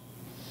not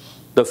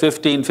the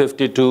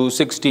 1552,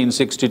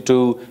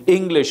 1662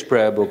 English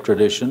prayer book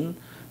tradition.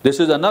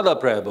 This is another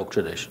prayer book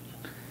tradition.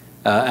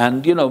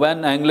 And you know,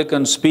 when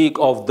Anglicans speak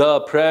of the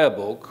prayer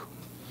book,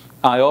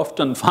 I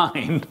often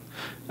find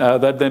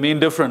that they mean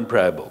different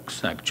prayer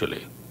books,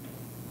 actually.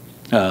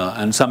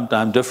 And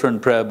sometimes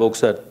different prayer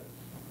books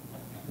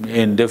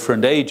in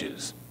different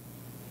ages.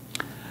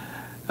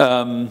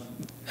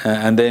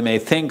 And they may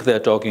think they're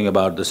talking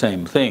about the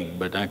same thing,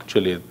 but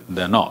actually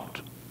they're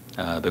not,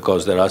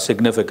 because there are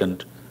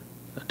significant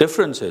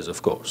differences,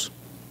 of course.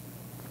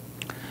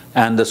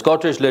 And the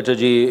Scottish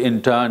liturgy,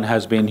 in turn,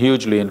 has been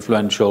hugely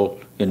influential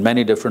in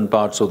many different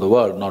parts of the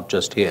world, not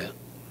just here.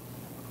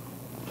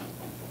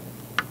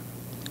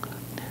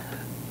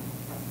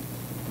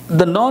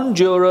 The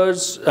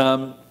non-jurors,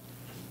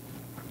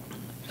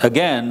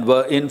 again,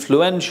 were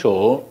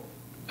influential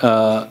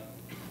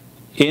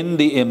in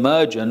the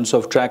emergence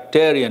of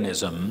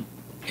Tractarianism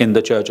in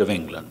the Church of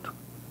England.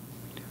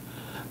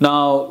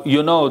 Now,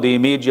 you know the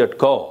immediate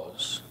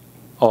cause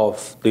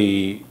of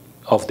the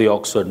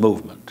Oxford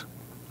movement.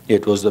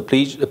 It was the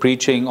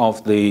preaching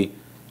of the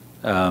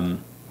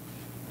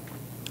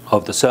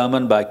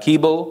sermon by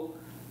Keble,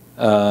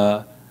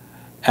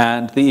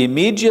 and the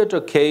immediate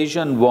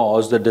occasion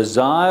was the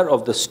desire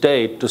of the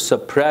state to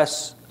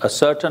suppress a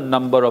certain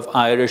number of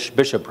Irish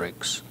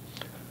bishoprics.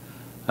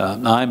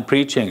 I'm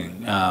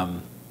preaching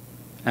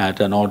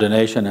at an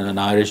ordination in an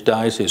Irish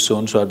diocese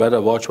soon, so I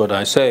better watch what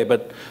I say,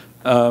 but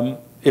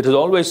it has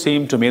always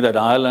seemed to me that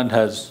Ireland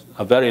has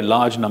a very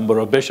large number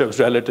of bishops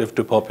relative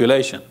to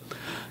population.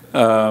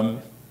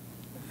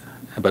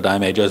 But I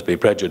may just be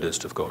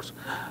prejudiced, of course.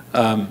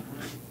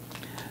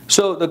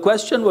 So the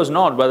question was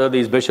not whether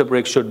these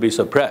bishoprics should be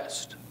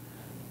suppressed,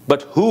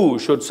 but who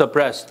should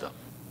suppress them.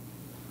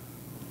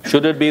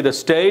 Should it be the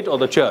state or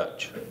the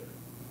church?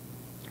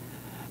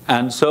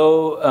 And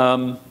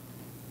so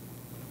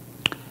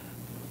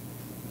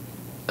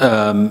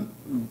the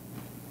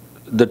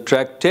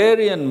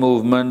Tractarian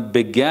movement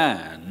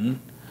began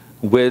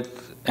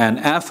with an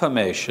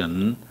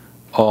affirmation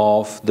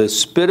of the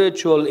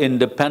spiritual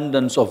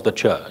independence of the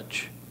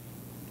church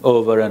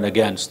over and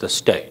against the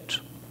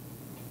state.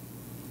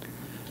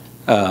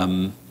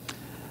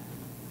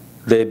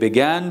 They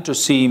began to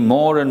see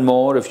more and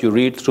more, if you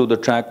read through the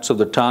tracts of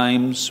the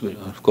times,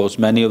 of course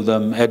many of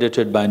them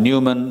edited by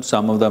Newman,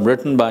 some of them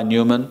written by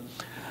Newman,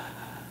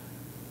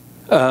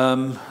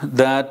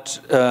 that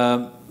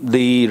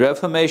the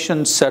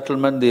Reformation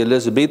settlement, the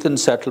Elizabethan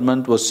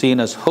settlement, was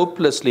seen as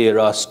hopelessly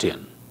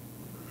Erastian.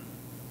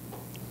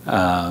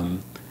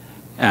 And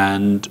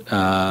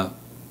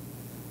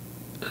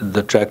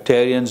the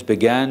Tractarians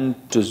began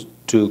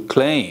to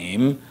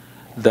claim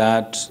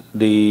that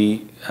the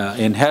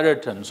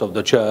inheritance of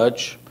the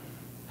church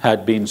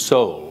had been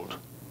sold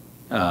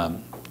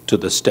to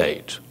the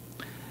state,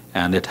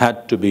 and it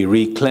had to be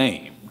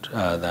reclaimed,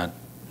 that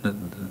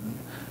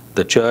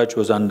the church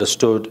was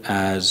understood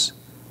as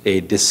a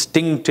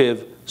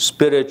distinctive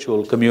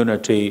spiritual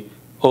community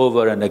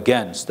over and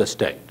against the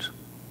state.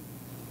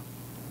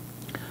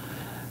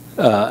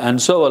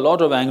 And so a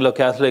lot of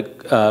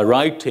Anglo-Catholic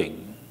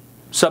writing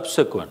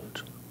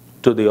subsequent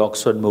to the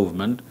Oxford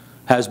movement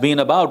has been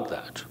about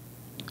that.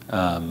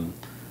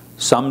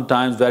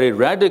 Sometimes very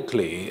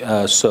radically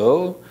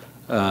so.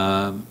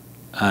 I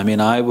mean,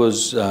 I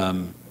was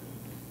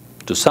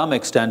to some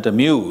extent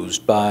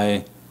amused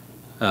by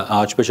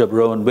Archbishop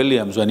Rowan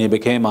Williams when he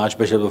became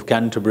Archbishop of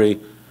Canterbury,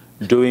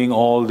 doing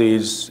all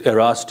these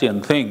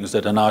Erastian things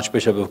that an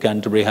Archbishop of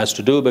Canterbury has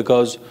to do,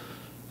 because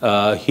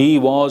he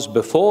was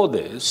before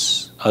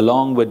this,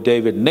 along with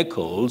David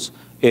Nichols,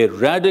 a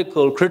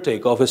radical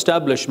critic of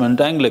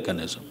establishment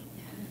Anglicanism.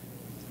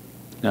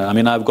 I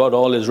mean, I've got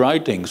all his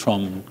writings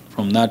from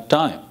that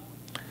time.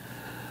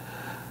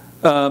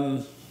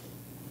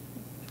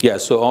 Yeah,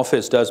 so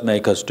office does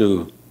make us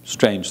do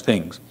strange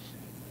things.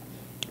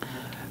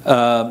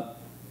 I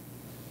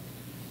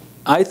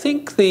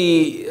think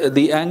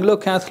the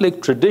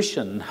Anglo-Catholic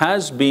tradition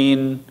has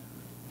been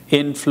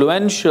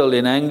influential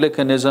in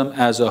Anglicanism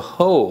as a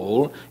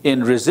whole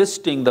in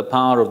resisting the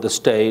power of the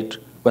state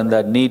when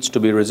that needs to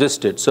be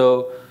resisted.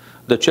 So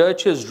the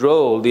church's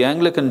role, the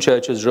Anglican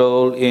Church's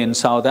role in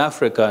South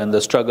Africa in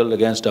the struggle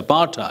against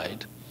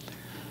apartheid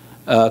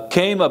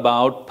came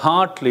about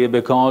partly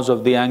because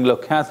of the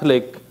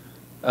Anglo-Catholic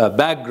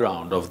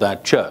background of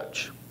that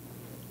church.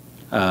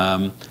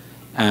 And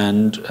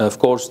of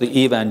course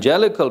the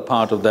evangelical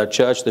part of that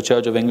church, the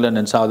Church of England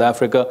in South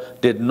Africa,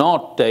 did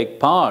not take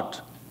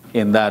part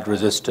in that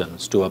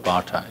resistance to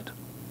apartheid.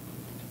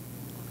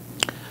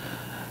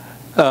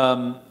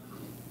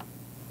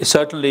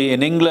 Certainly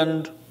in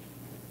England,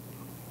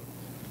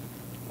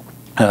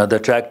 the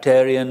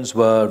Tractarians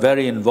were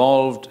very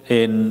involved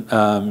in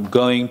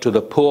going to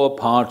the poor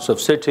parts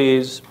of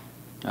cities,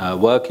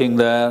 working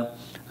there,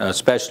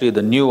 especially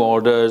the new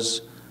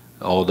orders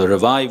or the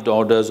revived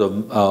orders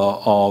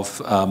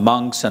of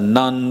monks and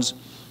nuns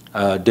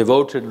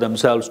devoted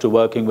themselves to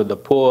working with the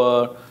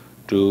poor,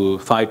 to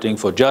fighting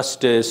for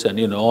justice,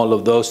 and all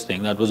of those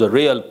things. That was a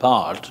real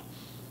part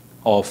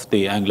of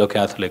the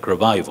Anglo-Catholic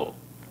revival.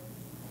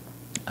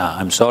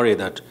 I'm sorry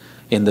that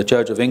in the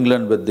Church of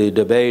England, with the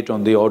debate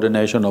on the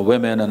ordination of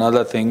women and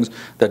other things,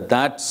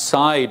 that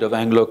side of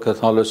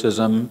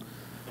Anglo-Catholicism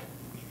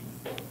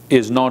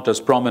is not as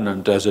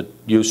prominent as it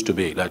used to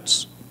be.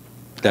 Let's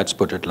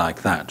put it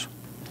like that.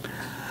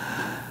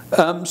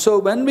 So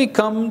when we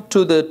come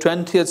to the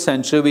 20th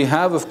century, we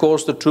have, of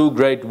course, the two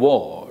great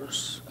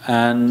wars.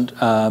 And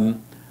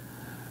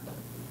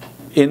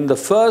in the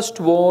First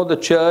War, the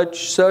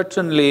church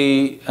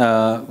certainly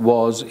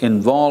was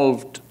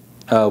involved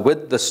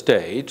with the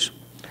state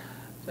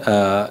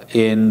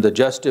in the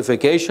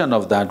justification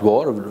of that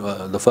war,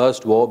 the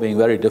First War being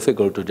very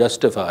difficult to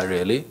justify,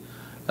 really,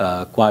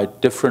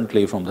 quite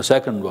differently from the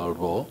Second World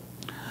War.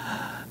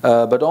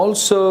 But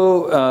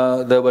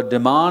also there were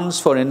demands,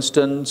 for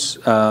instance,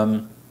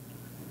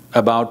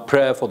 about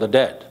prayer for the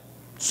dead.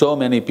 So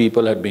many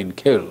people had been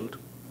killed.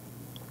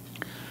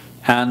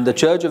 And the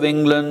Church of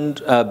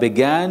England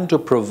began to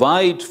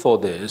provide for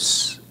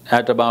this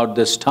at about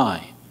this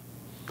time.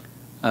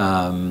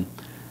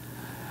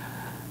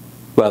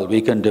 Well,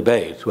 we can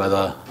debate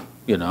whether,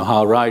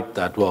 how right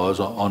that was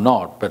or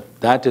not,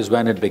 but that is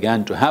when it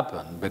began to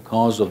happen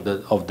because of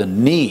the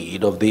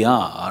need of the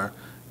hour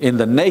in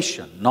the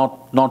nation,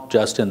 not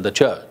just in the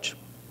church.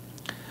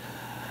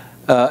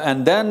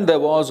 And then there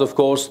was, of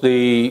course,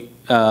 the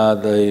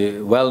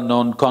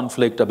well-known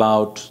conflict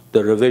about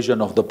the revision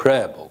of the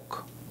prayer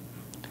book.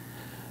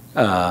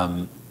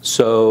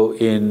 So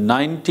in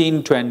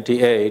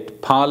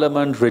 1928,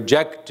 Parliament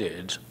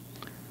rejected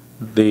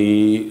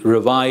the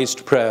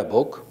revised prayer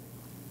book,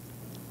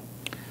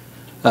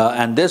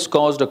 And this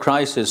caused a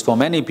crisis for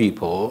many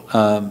people.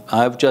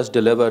 I've just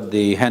delivered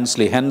the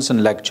Hensley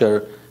Henson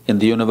lecture in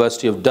the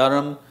University of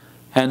Durham.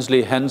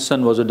 Hensley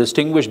Henson was a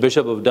distinguished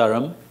Bishop of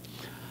Durham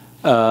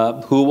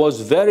who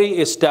was very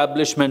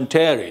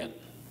establishmentarian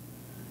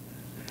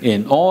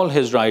in all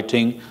his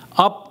writing,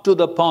 up to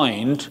the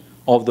point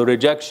of the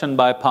rejection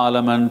by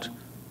Parliament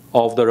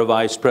of the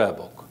Revised Prayer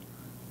Book.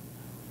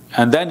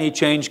 And then he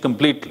changed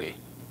completely.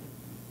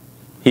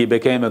 He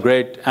became a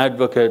great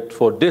advocate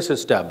for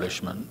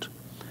disestablishment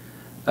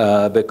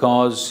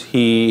because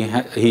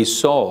he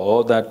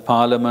saw that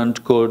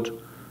Parliament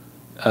could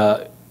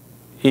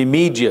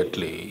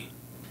immediately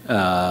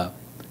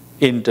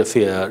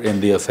interfere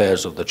in the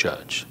affairs of the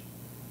church,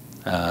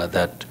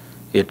 that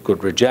it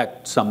could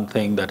reject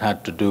something that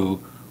had to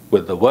do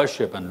with the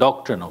worship and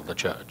doctrine of the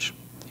church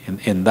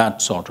in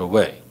that sort of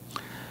way.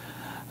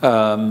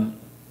 And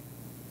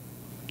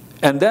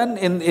then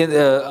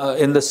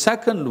in the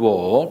Second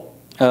War,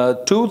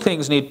 two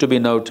things need to be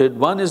noted.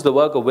 One is the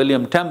work of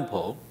William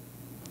Temple,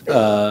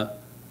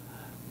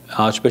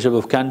 Archbishop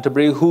of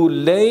Canterbury, who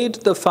laid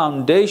the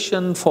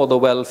foundation for the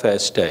welfare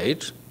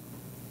state.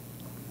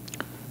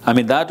 I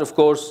mean, that, of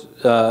course,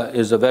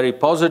 is a very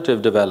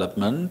positive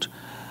development.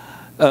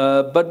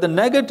 But the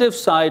negative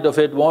side of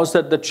it was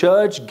that the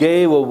church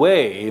gave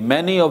away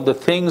many of the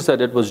things that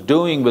it was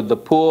doing with the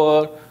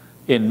poor,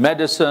 in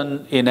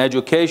medicine, in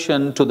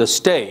education, to the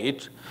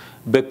state,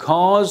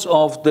 because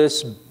of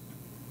this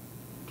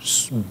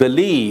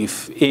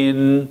belief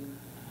in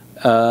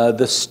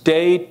the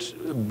state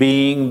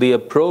being the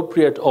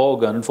appropriate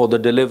organ for the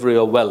delivery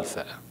of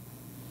welfare.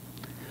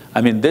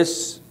 I mean,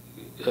 this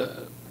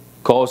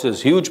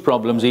causes huge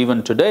problems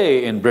even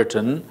today in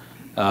Britain,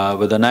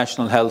 with the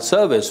National Health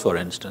Service, for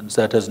instance,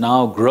 that has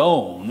now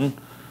grown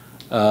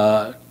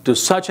to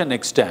such an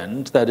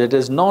extent that it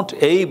is not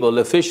able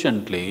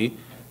efficiently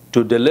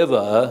to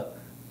deliver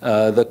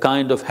the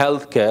kind of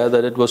health care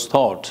that it was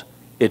thought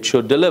it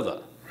should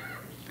deliver.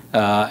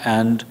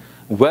 And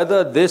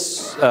whether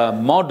this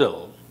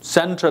model,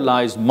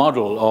 centralized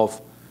model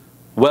of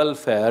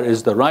welfare,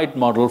 is the right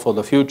model for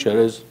the future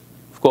is,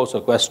 of course,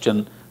 a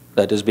question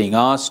that is being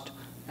asked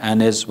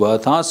and is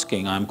worth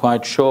asking. I'm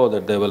quite sure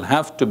that there will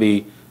have to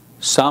be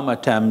some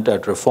attempt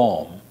at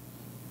reform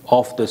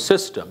of the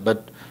system,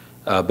 but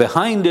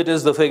behind it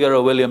is the figure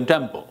of William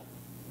Temple.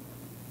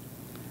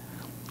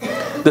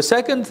 The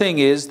second thing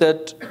is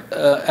that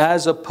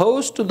as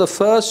opposed to the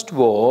First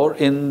War,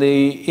 during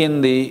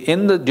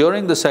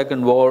the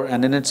Second War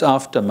and in its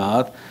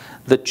aftermath,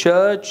 the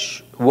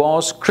church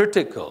was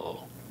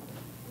critical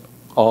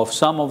of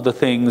some of the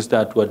things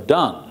that were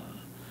done.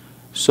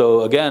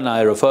 So again,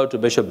 I refer to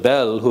Bishop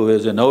Bell, who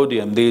is in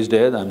odium these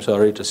days, I'm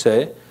sorry to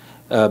say,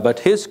 but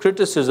his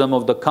criticism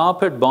of the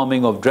carpet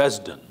bombing of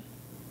Dresden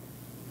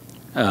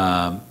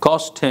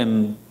cost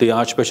him the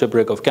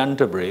Archbishopric of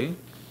Canterbury,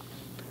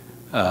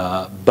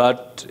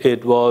 but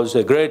it was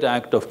a great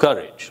act of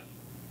courage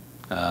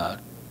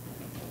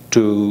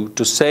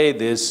to say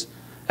this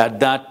at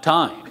that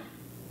time.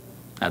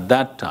 At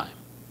that time.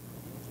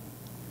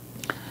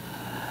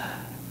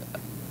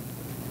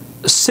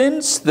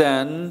 Since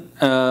then,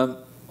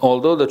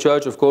 although the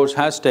church, of course,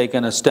 has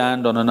taken a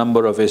stand on a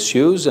number of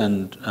issues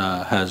and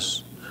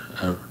has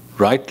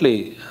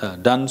rightly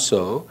done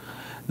so,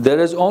 there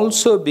has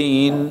also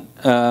been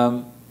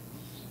a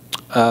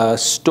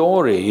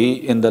story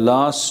in the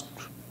last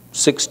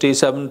 60,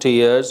 70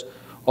 years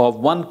of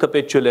one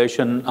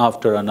capitulation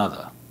after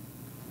another.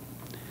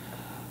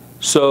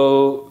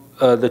 So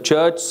the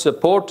church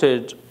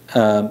supported,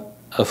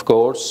 of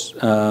course,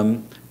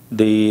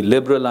 the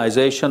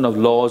liberalization of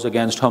laws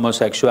against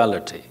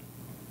homosexuality.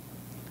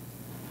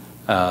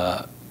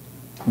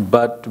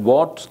 But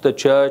what the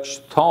church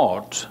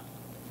thought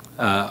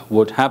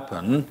would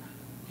happen,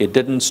 it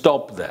didn't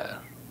stop there.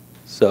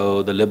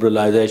 So the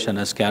liberalization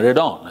has carried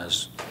on,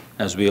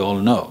 as we all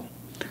know.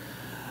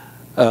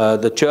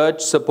 The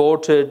church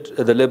supported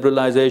the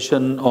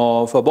liberalization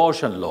of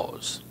abortion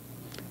laws,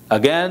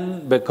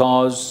 again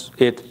because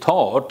it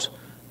thought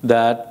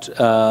that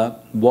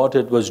what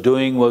it was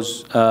doing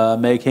was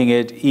making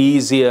it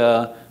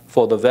easier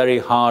for the very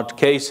hard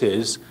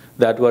cases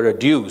that were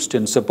adduced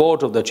in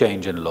support of the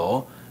change in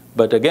law.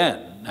 But again,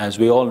 as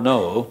we all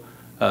know,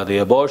 the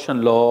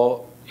abortion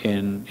law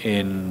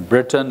in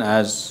Britain,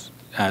 as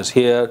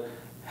here,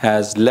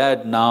 has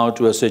led now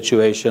to a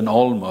situation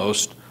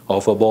almost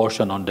of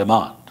abortion on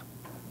demand.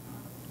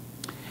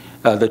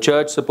 The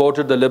church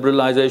supported the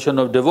liberalization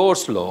of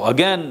divorce law,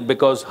 again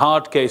because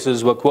hard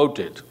cases were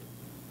quoted.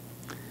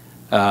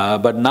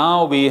 But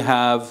now we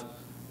have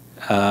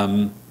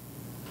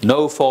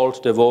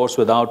no-fault divorce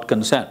without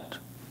consent.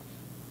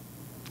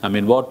 I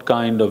mean, what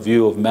kind of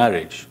view of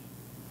marriage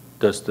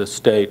does the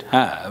state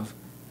have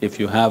if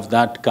you have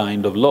that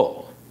kind of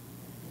law?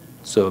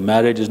 So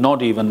marriage is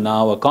not even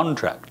now a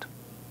contract.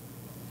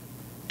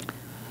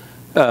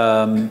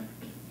 On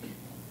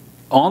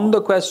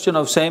the question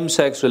of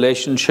same-sex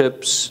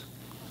relationships,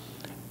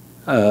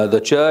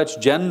 the church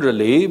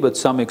generally, with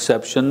some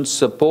exceptions,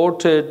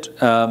 supported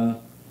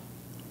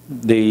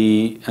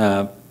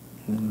the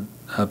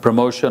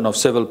promotion of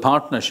civil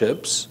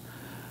partnerships,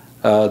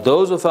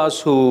 those of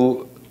us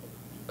who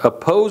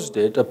opposed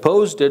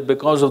it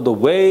because of the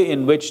way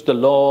in which the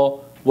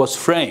law was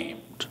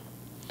framed.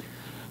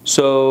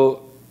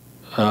 So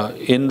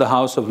in the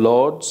House of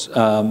Lords,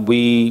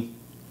 we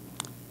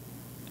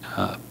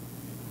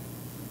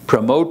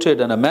promoted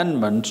an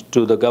amendment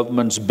to the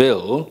government's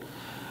bill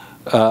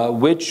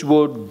which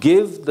would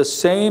give the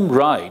same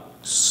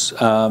rights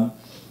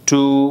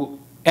to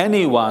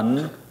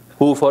anyone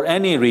who for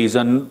any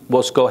reason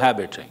was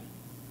cohabiting.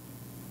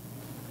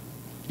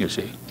 You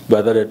see,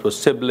 whether it was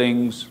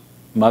siblings,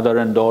 mother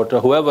and daughter,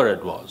 whoever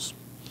it was.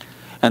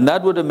 And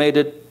that would have made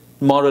it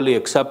morally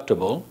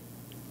acceptable.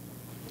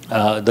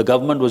 The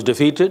government was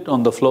defeated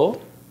on the floor,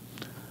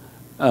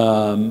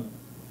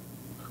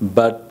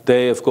 but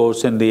they, of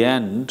course, in the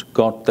end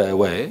got their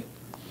way.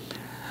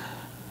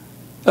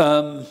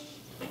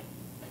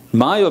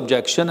 My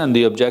objection, and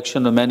the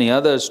objection of many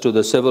others to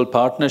the Civil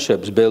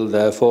Partnerships Bill,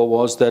 therefore,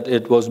 was that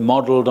it was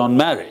modeled on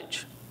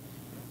marriage,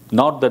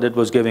 not that it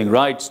was giving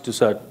rights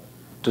to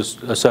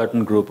a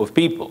certain group of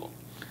people.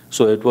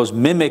 So it was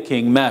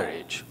mimicking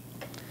marriage.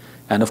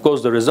 And of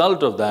course, the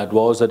result of that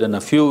was that in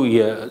a few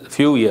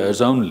years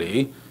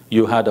only,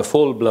 you had a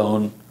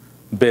full-blown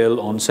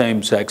bill on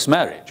same-sex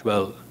marriage.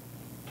 Well,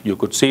 you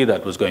could see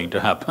that was going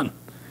to happen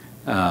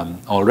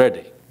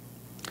already.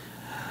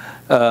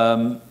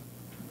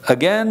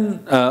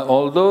 Again,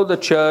 although the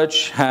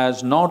church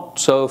has not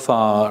so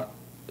far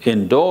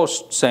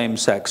endorsed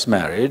same-sex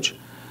marriage,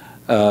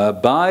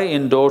 by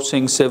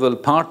endorsing civil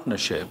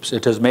partnerships,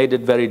 it has made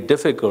it very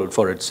difficult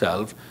for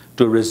itself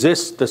to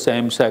resist the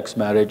same-sex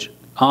marriage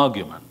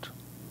argument.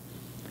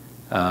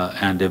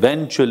 And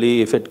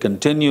eventually, if it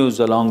continues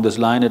along this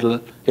line,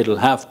 it'll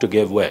have to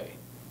give way.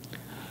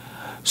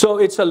 So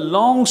it's a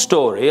long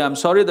story. I'm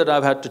sorry that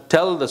I've had to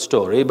tell the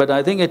story, but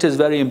I think it is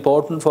very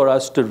important for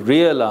us to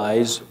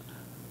realize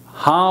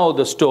how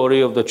the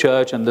story of the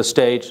church and the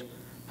state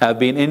have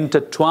been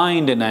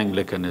intertwined in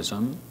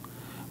Anglicanism,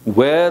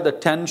 where the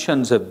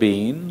tensions have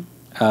been,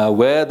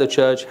 where the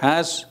church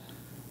has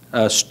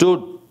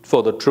stood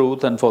for the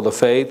truth and for the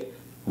faith,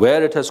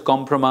 where it has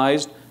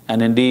compromised,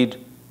 and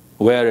indeed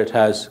where it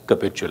has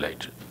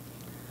capitulated.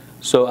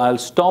 So I'll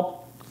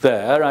stop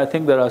there. I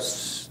think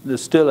there's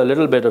still a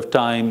little bit of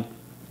time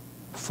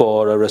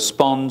for a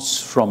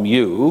response from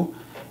you.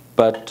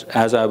 But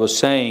as I was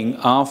saying,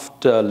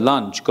 after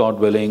lunch, God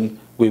willing,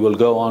 we will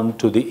go on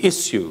to the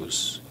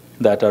issues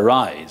that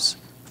arise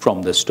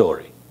from this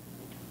story.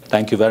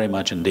 Thank you very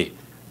much indeed.